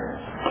in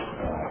there.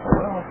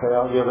 Well, okay,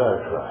 I'll give that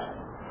a try.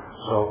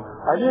 So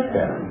I did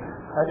that.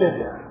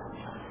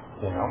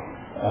 You know,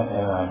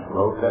 and I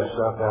wrote that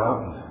stuff out.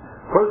 And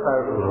first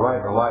I was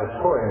writing a life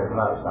story, and it's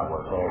not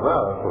what it's all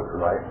about. I'm supposed to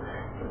write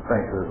the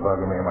things that are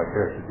bugging me and my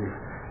character do.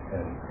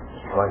 And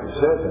like it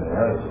says in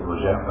there, it's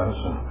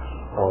resentments and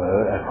all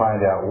that. I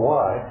find out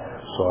why,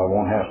 so I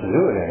won't have to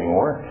do it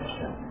anymore.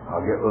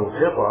 I'll get little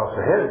tip-offs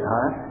ahead of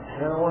time,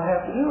 and I won't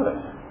have to do it.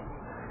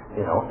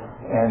 You know,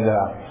 and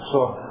so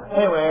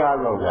anyway, I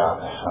wrote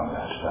out some of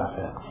that stuff.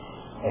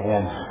 And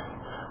then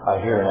I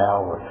hear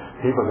now where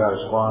people got a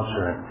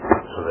sponsor,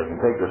 so they can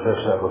take their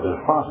fifth step with their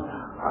sponsor.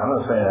 I'm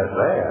not saying that's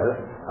bad.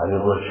 I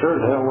just was sure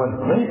as hell wasn't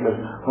for me, because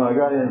when I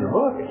got into the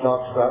book, it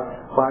talks about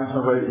find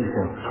somebody you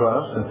can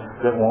trust and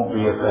that won't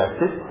be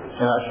affected.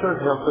 And I sure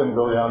as hell couldn't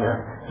go down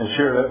there and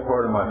share that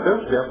part of my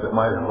fifth step that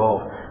might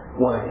involve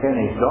one of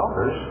Kenny's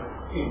daughters.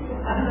 You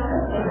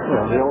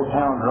know, the old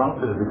town drunk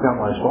that has become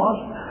my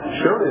sponsor.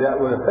 Surely that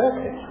would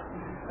affect it.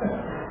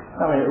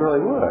 I mean, it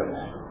really would.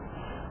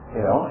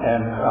 You know,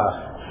 and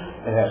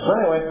so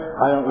anyway,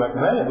 I don't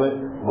recommend it, but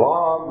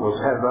Bob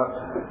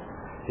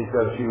he's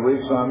got a few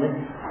weeks on me,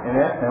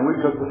 and we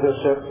took the fifth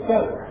step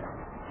together.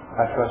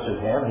 I trusted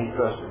him, he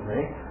trusted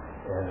me,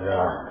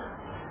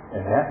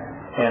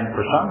 and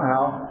for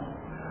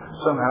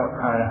somehow it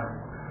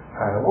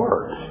kind of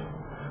works.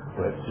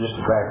 But just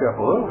to back up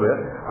a little bit,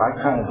 I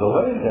kind of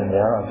delayed in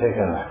there on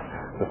taking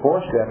the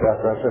fourth step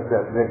after I took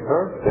that big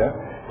third step,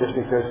 just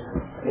because,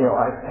 you know,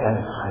 I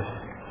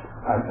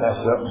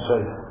messed up and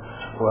said,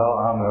 well,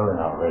 I'm really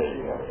not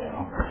ready yet, you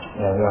know,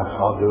 and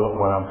I'll do it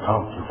when I'm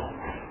comfortable.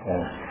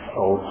 And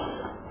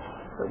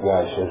The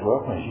guy says,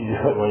 well, when you do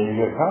it when you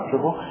get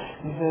comfortable.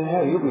 He says,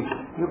 yeah, you'll be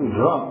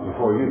drunk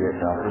before you get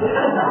comfortable.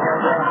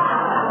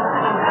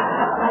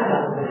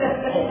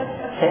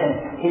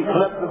 And he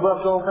flipped the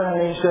book open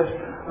and he says,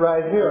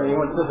 right here, and he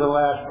went to the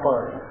last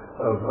part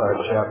of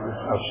chapter,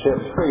 of step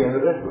 3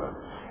 in this book.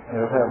 And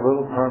it'll have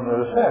little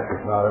permanent effect,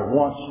 if not at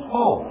once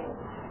all.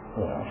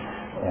 You know.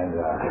 And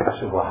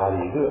I said, well, how do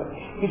you do it?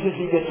 He says,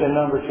 you get your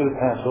number 2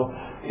 pencil,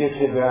 get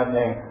your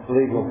goddamn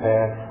legal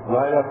pad,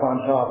 right up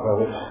on top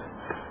of it.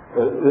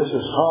 This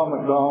is Tom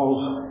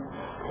McDonald's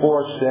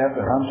 4th step,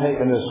 and I'm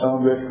taking this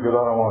some bitch because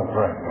I don't want to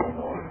drink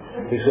anymore.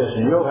 He says,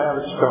 and you'll have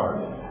it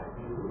started.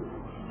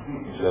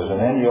 He says, and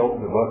then you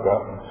open the book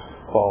up and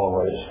follow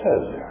what it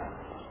says there.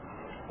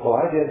 Well,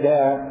 I did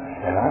that,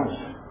 and I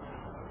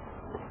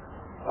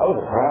was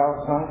a proud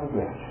son of a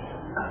bitch.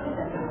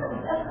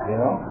 You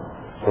know?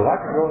 Because I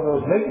could go to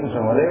those meetings,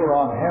 and when they were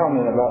on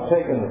hounding about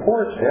taking the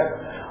 4th step,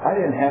 I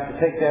didn't have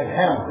to take that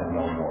hounding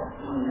no more.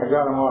 I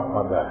got them off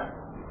my back.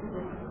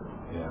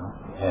 You know?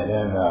 And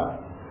then,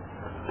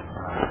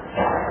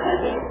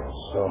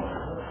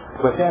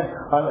 but then,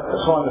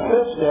 on the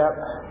 5th step,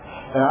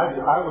 and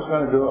I was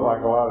going to do it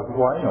like a lot of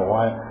people,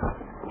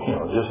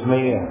 just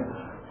me and,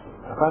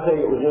 if I say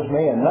it was just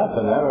me and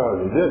nothing, that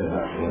already did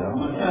enough, you know.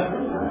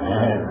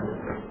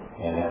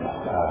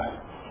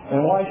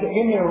 And why should,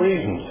 give me a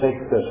reason to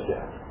take this step.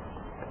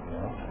 You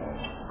know?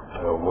 And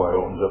the old boy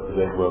opens up the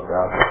big book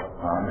out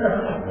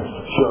and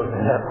shows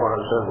me that part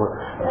and says, well,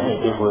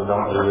 any people that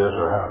don't do this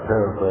or how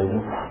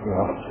paraphrasing, you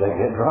know, they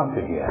get drunk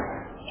again.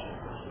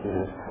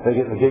 They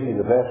get to give me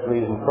the best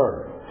reason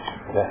first.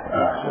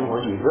 I said,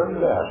 well, you dirty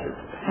bastard.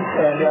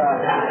 And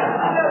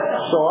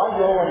so I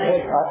go and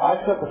I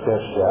took a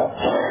 5th step,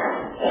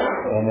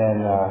 and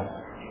then,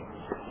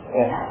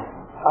 and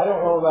I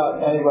don't know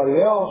about anybody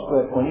else,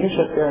 but when you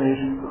sit there and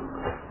you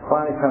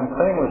finally come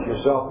clean with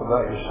yourself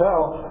about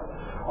yourself,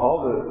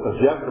 all the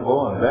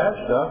objectable and bad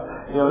stuff,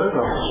 you know, there's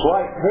a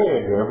slight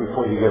period there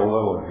before you get a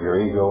little of your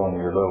ego and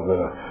your little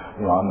bit of,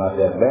 you know, I'm not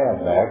that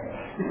bad back,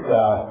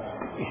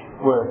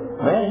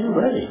 where, man, you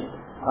ready.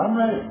 I'm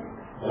ready.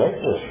 Take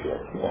this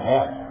shit. You can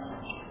have it.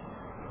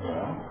 You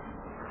know?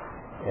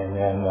 And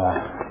then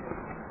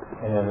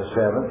the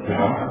 7th,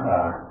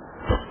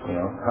 you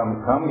know,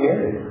 come get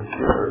it. It's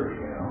yours,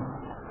 you know.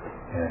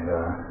 And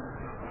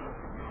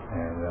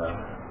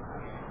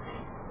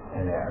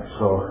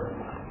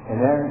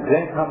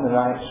then come the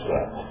 9th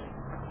step.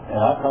 And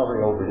I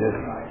probably overdid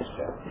the 9th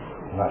step.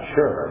 I'm not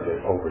sure I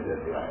overdid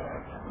the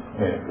 9th step. I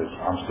mean, because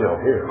I'm still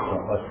here, so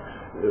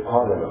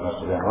part of it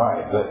must have been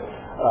right. But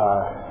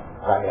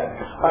I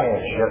had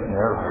shit in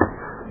there,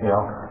 you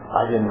know.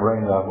 I didn't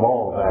bring the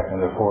ball back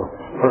in the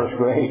first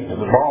grade to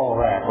the ball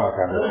rack like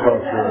I was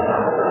supposed to.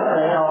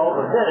 You know,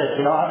 overdid it,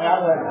 you know. I mean,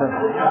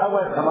 I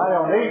went from I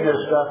don't need this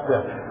stuff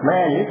to,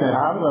 man,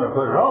 I'm going to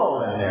put it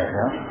all in there, you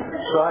know.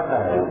 So I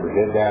kind of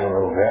overdid that a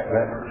little bit,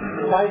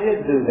 but I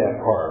did do that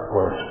part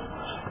where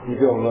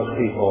you go look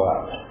people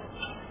up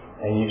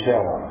and you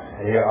tell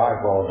them, and you're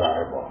eyeball to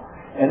eyeball.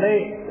 And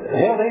they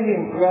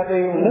even forgot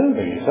they even knew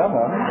me, some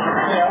of them.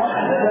 You know,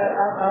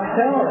 I'm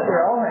telling you,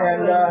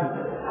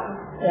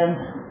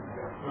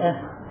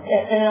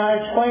 and I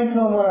explained to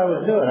them what I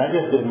was doing. I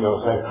just didn't go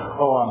say,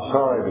 oh, I'm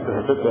sorry because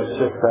I took that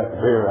 6-pack of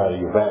beer out of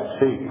your back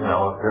seat, you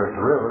know, up there at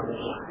the river.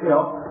 You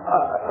know,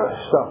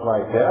 stuff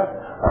like that.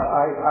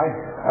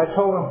 I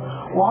told them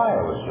why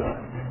I was doing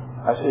it.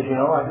 I said, you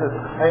know, I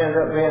ended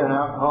up being an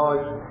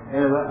alcoholic,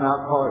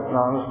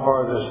 Anonymous.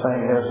 Part of this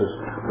thing is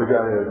we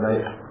got to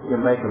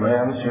make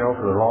amends, you know,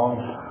 for the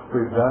wrongs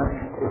we've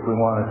done if we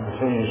want to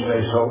continue to stay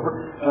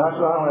sober. And I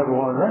said, I don't ever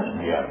want to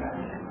drink again.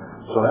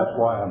 So that's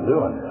why I'm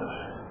doing this.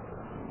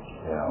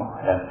 You know,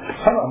 and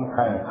some of them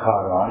kind of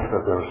caught on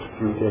because there was a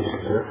few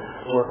cases here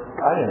where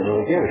I didn't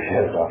really give a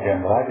shit about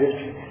him, but I did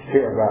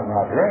care about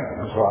not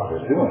drinking, so I was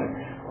doing it.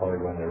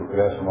 Probably when the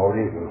best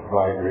motive, the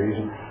right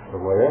reason,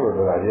 or whatever,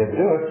 but I did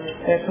do it.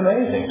 And it's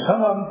amazing. Some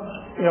of them,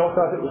 you know,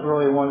 thought it was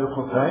really a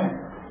wonderful thing,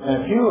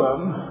 and a few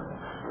of them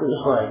were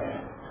just like,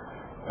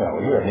 well,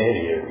 you're an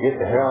idiot. Get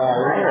the hell out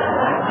of here.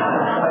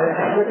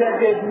 But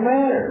that didn't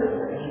matter.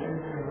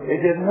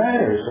 It didn't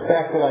matter. It's the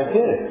fact that I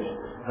did it,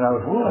 and I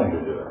was willing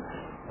to do it.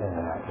 And,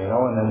 you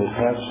know, and then the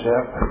 10th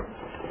step,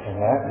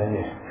 and that,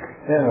 and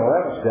then the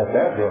 11th step,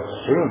 that just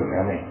threw me.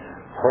 I mean,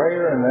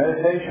 prayer and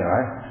meditation.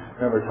 I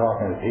remember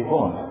talking to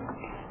people,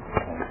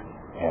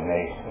 and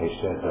they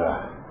said,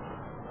 I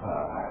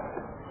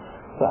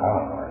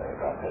don't know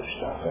anything about that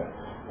stuff. And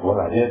what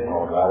I did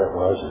know about it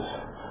was,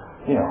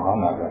 you know,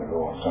 I'm not going to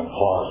go in some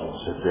closet and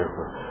sit there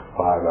for 5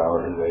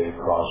 hours a day,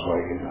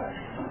 cross-legged,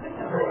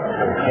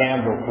 with a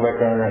candle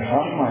flickering or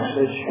something. I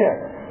said,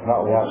 shit.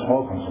 Not without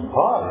smoking some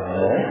pot in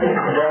there. But,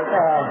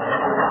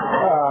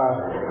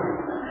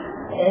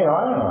 you know,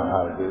 I don't know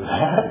how to do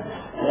that.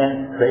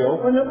 And they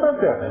opened up a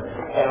bit.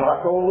 And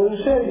like old Lou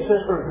said, he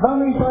says, for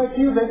dummies like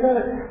you, they got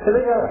a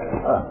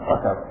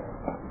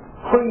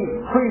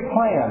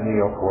pre-planned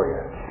deal for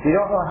you. You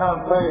don't know how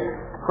to play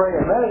pray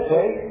and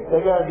meditate, they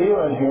got a deal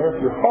in here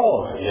if you're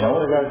following it. You know,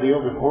 they got a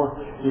deal before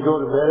you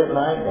go to bed at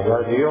night. They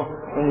got a deal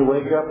when you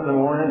wake up in the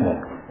morning,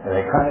 and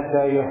they kind of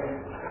tell you,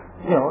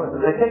 you know,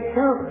 they take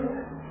care of it.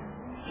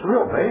 It's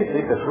real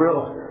basic. It's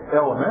real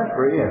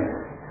elementary, and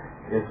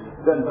it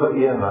doesn't put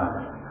you in the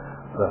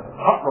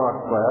hot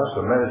rock class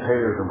of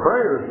meditators and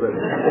prayers, but you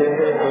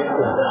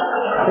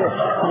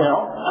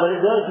know, but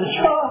it does the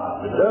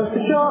job. It does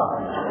the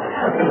job.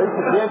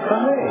 It did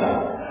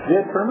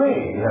for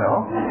me, you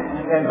know.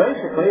 And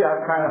basically,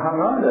 I've kind of hung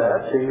on to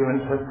that to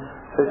even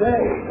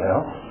today, you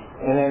know.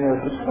 And then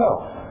there's the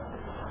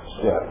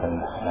step, and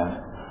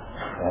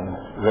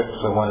Rick,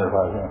 I wonder if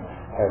I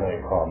have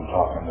any problem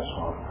talking this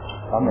long.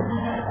 I'm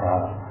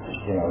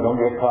you know, don't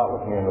get caught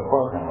with me in the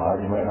parking lot.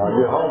 You might not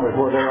get home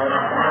before they are.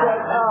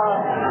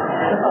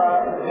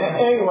 But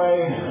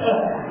anyway,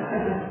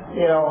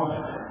 you know,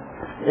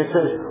 it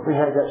says we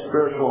had that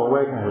spiritual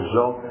awakening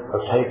result of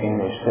taking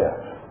these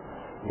steps.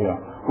 You know,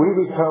 we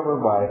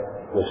recover by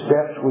the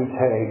steps we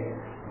take,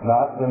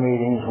 not the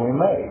meetings we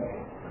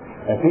make.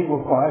 And people,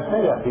 when I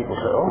say that, people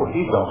say, "Oh,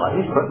 he's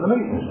putting the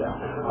meetings down."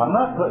 I'm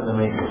not putting the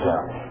meetings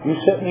down. You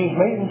sit in these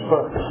meetings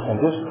and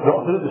just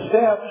don't do the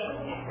steps,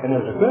 and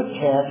there's a good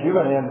chance you're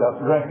going to end up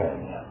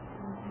drinking,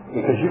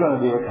 because you're going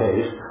to be a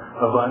case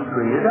of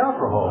untreated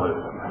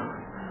alcoholism.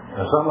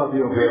 And some of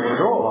you will be able to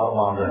go a lot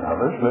longer than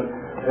others,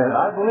 and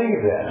I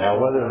believe that.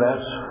 Now, whether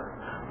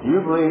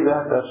you believe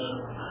that, that's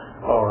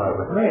all right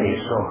with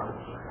me. So,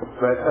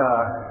 but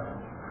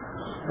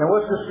and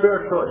what's the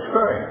spiritual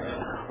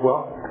experience?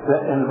 Well,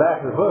 in the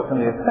back of the book, in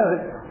the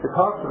appendix, it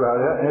talks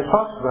about it, and it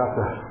talks about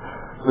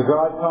the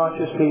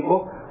God-conscious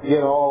people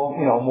get all,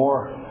 you know,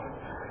 more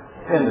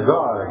into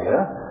God, I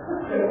guess,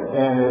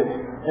 and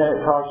it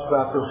talks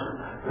about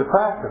the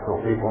practical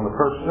people and the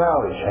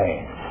personality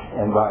change,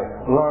 and by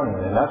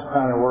learning, and that's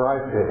kind of where I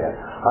fit in.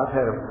 I've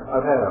had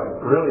a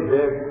really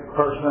big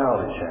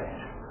personality change.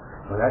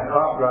 When that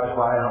cop drives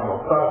by, I don't go,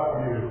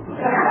 "Fuck you."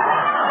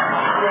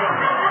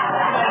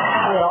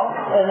 You know,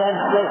 and then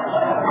just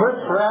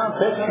flips around,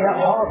 pitching up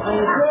all the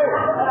things there.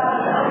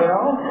 You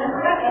know?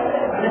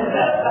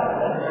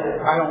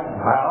 I don't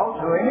bow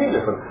to it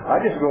either, but I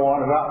just go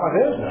on about my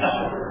business.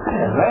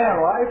 And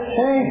man, life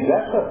changed.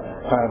 That's a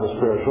kind of a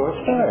spiritual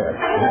experience.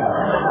 You know?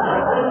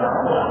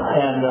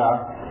 And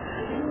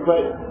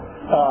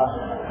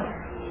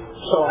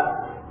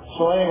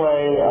so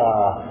anyway,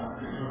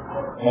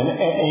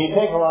 and you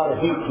take a lot of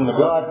heat from the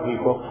God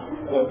people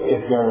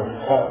if you're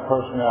a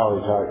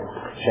personality type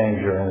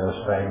changer in this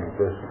thing,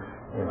 because,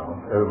 you know,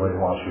 everybody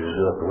wants you to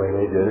do it the way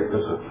they did it,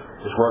 because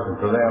it's working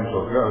for them,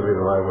 so it's got to be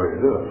the right way to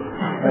do it.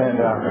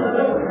 And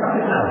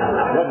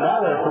doesn't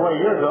matter if the way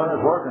you're doing it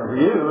is working for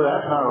you,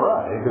 that's not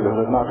right, because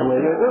it's not the way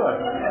they do it.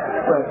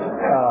 But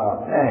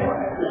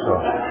anyway,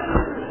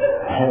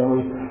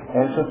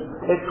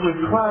 we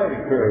try to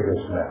carry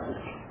this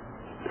message.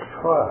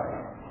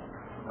 Try.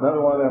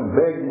 Another one of them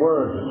big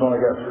words that's only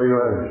got 3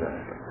 letters in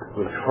it.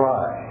 We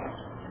try.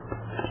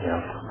 You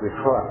know, we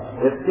try.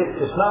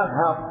 It's not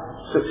how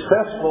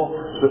successful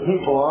the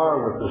people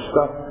are with the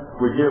stuff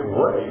we give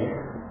away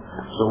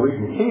so we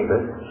can keep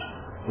it.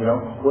 You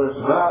know, what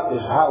it's about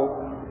is how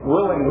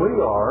willing we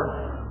are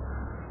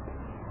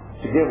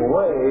to give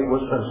away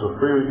what's been so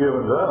freely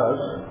given to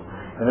us,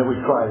 and then we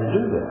try to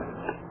do that.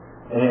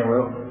 And then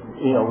we'll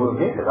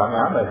get it. I mean,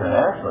 I'm making an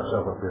ass of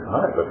myself up here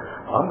tonight, but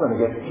I'm going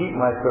to get to keep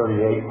my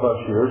 38 plus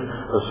years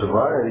of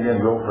sobriety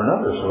and go for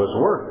another, so it's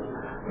worth it.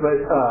 But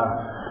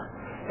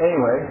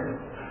anyway,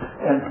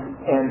 and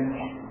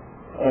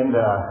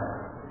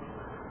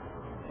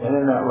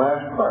then that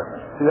last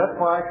part. See, that's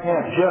why I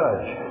can't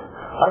judge.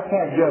 I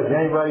can't judge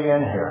anybody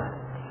in here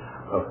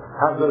of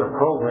how good a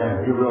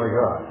program you really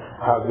got,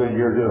 how good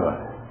you're doing.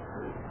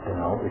 You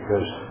know,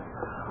 because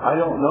I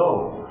don't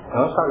know,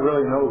 unless I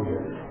really know you,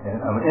 and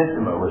I'm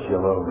intimate with you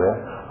a little bit,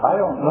 I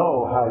don't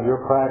know how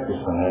you're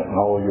practicing it in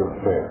all your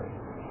affairs.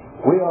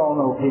 We all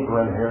know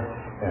people in here,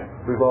 and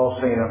we've all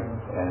seen them,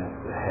 and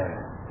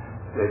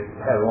they've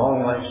had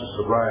long lengths of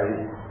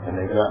sobriety, and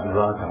they've gotten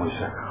drunk, and we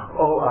say,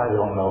 "Oh, I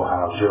don't know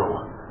how Joe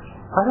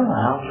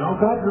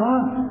got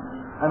drunk."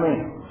 I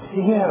mean,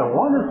 he had a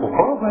wonderful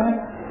program,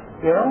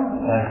 you know,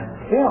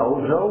 and, you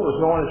know, Joe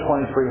was going to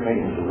 23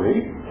 meetings a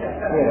week,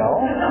 you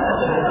know.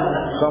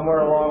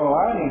 Somewhere along the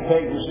line, he'd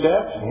take the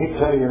steps, and he'd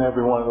tell you in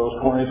every one of those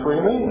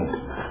 23 meetings,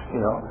 you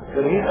know,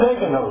 that he'd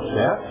taken those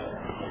steps,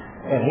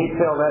 and he'd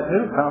tell that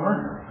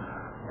newcomer,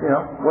 you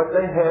know, what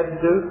they had to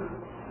do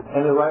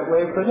and the right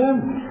way for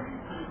them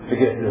to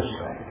get this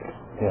thing,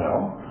 you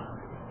know.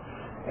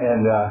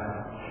 And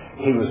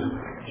he was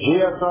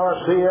GSR,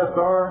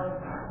 CSR,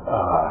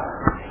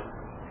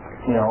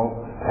 you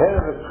know, head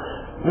of the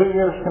New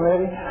Year's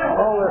committee,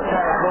 all this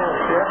kind of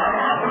bullshit,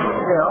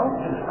 you know.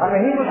 I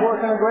mean, he was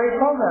working a great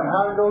program.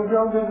 How did those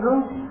Joe get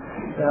drunk?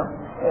 You know,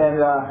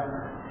 and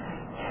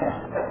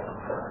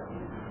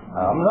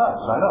I'm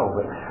nuts, I know,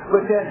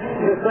 but then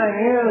the thing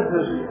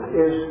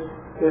is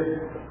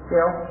you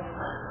know,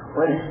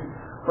 when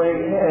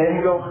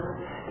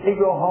he'd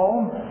go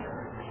home,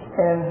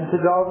 and the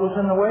dog was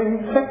in the way,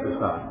 he'd kick the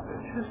son of a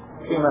bitch.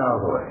 few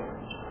miles away.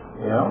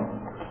 You know?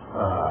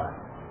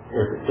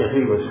 If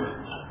he was,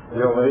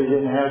 the old lady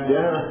didn't have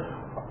dinner,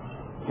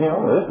 you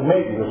know,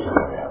 maybe this is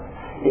what happened.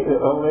 If the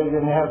old lady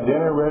didn't have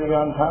dinner ready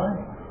on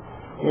time,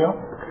 you know,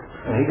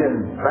 and he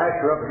didn't bash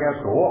her up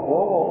against the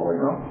wall, you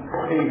know,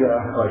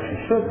 like she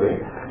should be,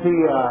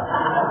 he'd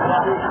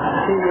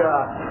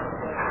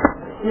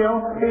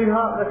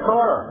hop in the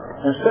car.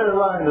 Instead of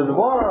running to the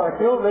bar like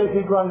the old days,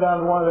 he'd run down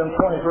to one of them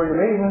 23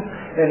 meetings,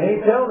 and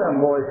he'd tell them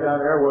boys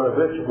down there what a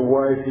bitch of a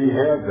wife he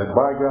had, that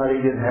by God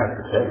he didn't have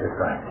to take a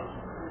thing.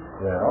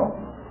 You know?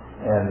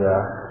 And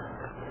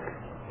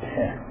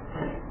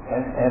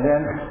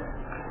then,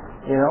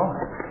 you know,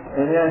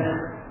 and then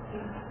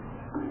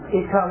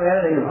he'd come in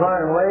and he was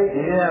running late,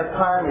 and he didn't have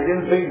time, he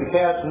didn't feed the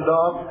cats and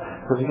dogs,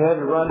 because he had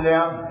to run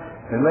down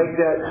and make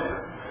that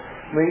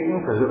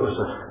meeting, because it was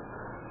the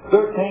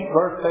 13th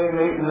birthday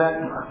meeting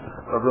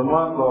of the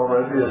month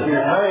already that he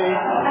had made,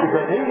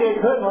 because he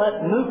couldn't let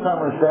the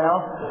newcomers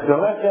down to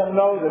let them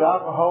know that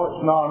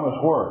Alcoholics Anonymous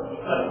works.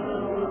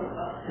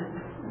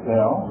 You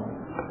know?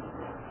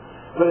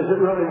 But is it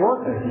really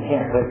working if you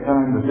can't take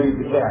time to feed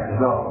the cat and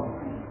dog?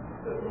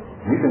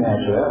 You can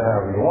answer that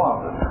however you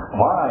want, but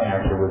my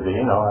answer would be,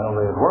 no, I don't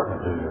think it's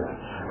working too good.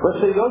 But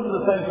see, those are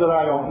the things that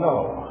I don't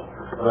know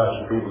about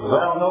you people, because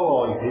I don't know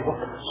all you people,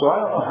 so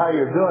I don't know how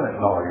you're doing it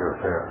in all your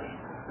affairs.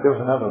 There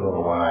was another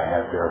little one I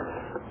had there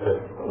that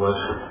was,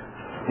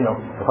 you know,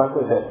 if I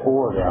put that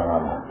 4 down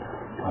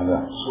on the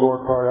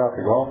scorecard out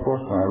the golf course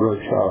when I really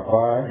shot a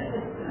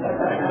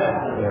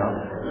 5, you know,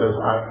 because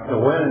the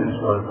winning's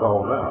what it's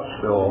all about,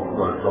 still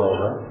what it's all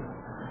about.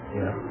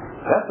 You know,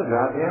 that's a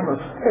goddamn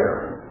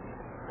affair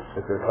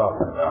that they're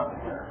talking about.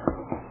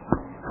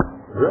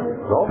 Really?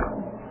 Golf?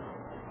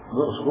 A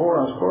little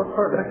score on a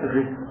scorecard? That could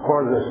be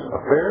part of this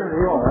affair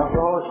deal on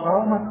Alcoholics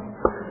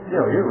Anonymous? You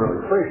know, you're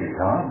really freaky,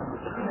 Tom.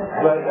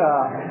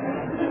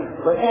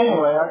 But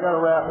anyway, I got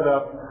to wrap it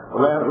up.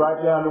 Right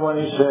down to when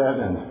he said,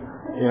 and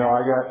you know, I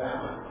got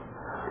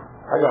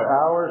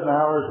hours and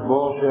hours of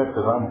bullshit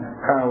because I'm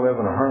kind of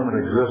living a hermit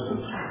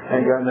existence.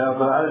 Ain't got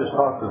nothing. I just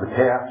talked to the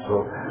cat,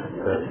 so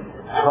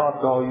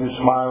talk to all you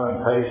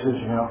smiling faces.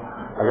 You know,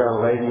 I got a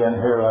lady in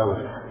here.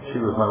 She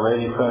was my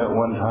lady friend at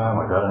one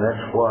time. I got an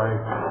ex-wife.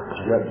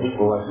 I got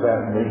people I sat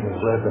in meetings,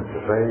 lived in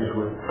cafes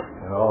with,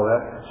 and all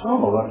that.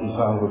 Some of the lucky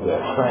sons of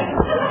that. Thank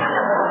you.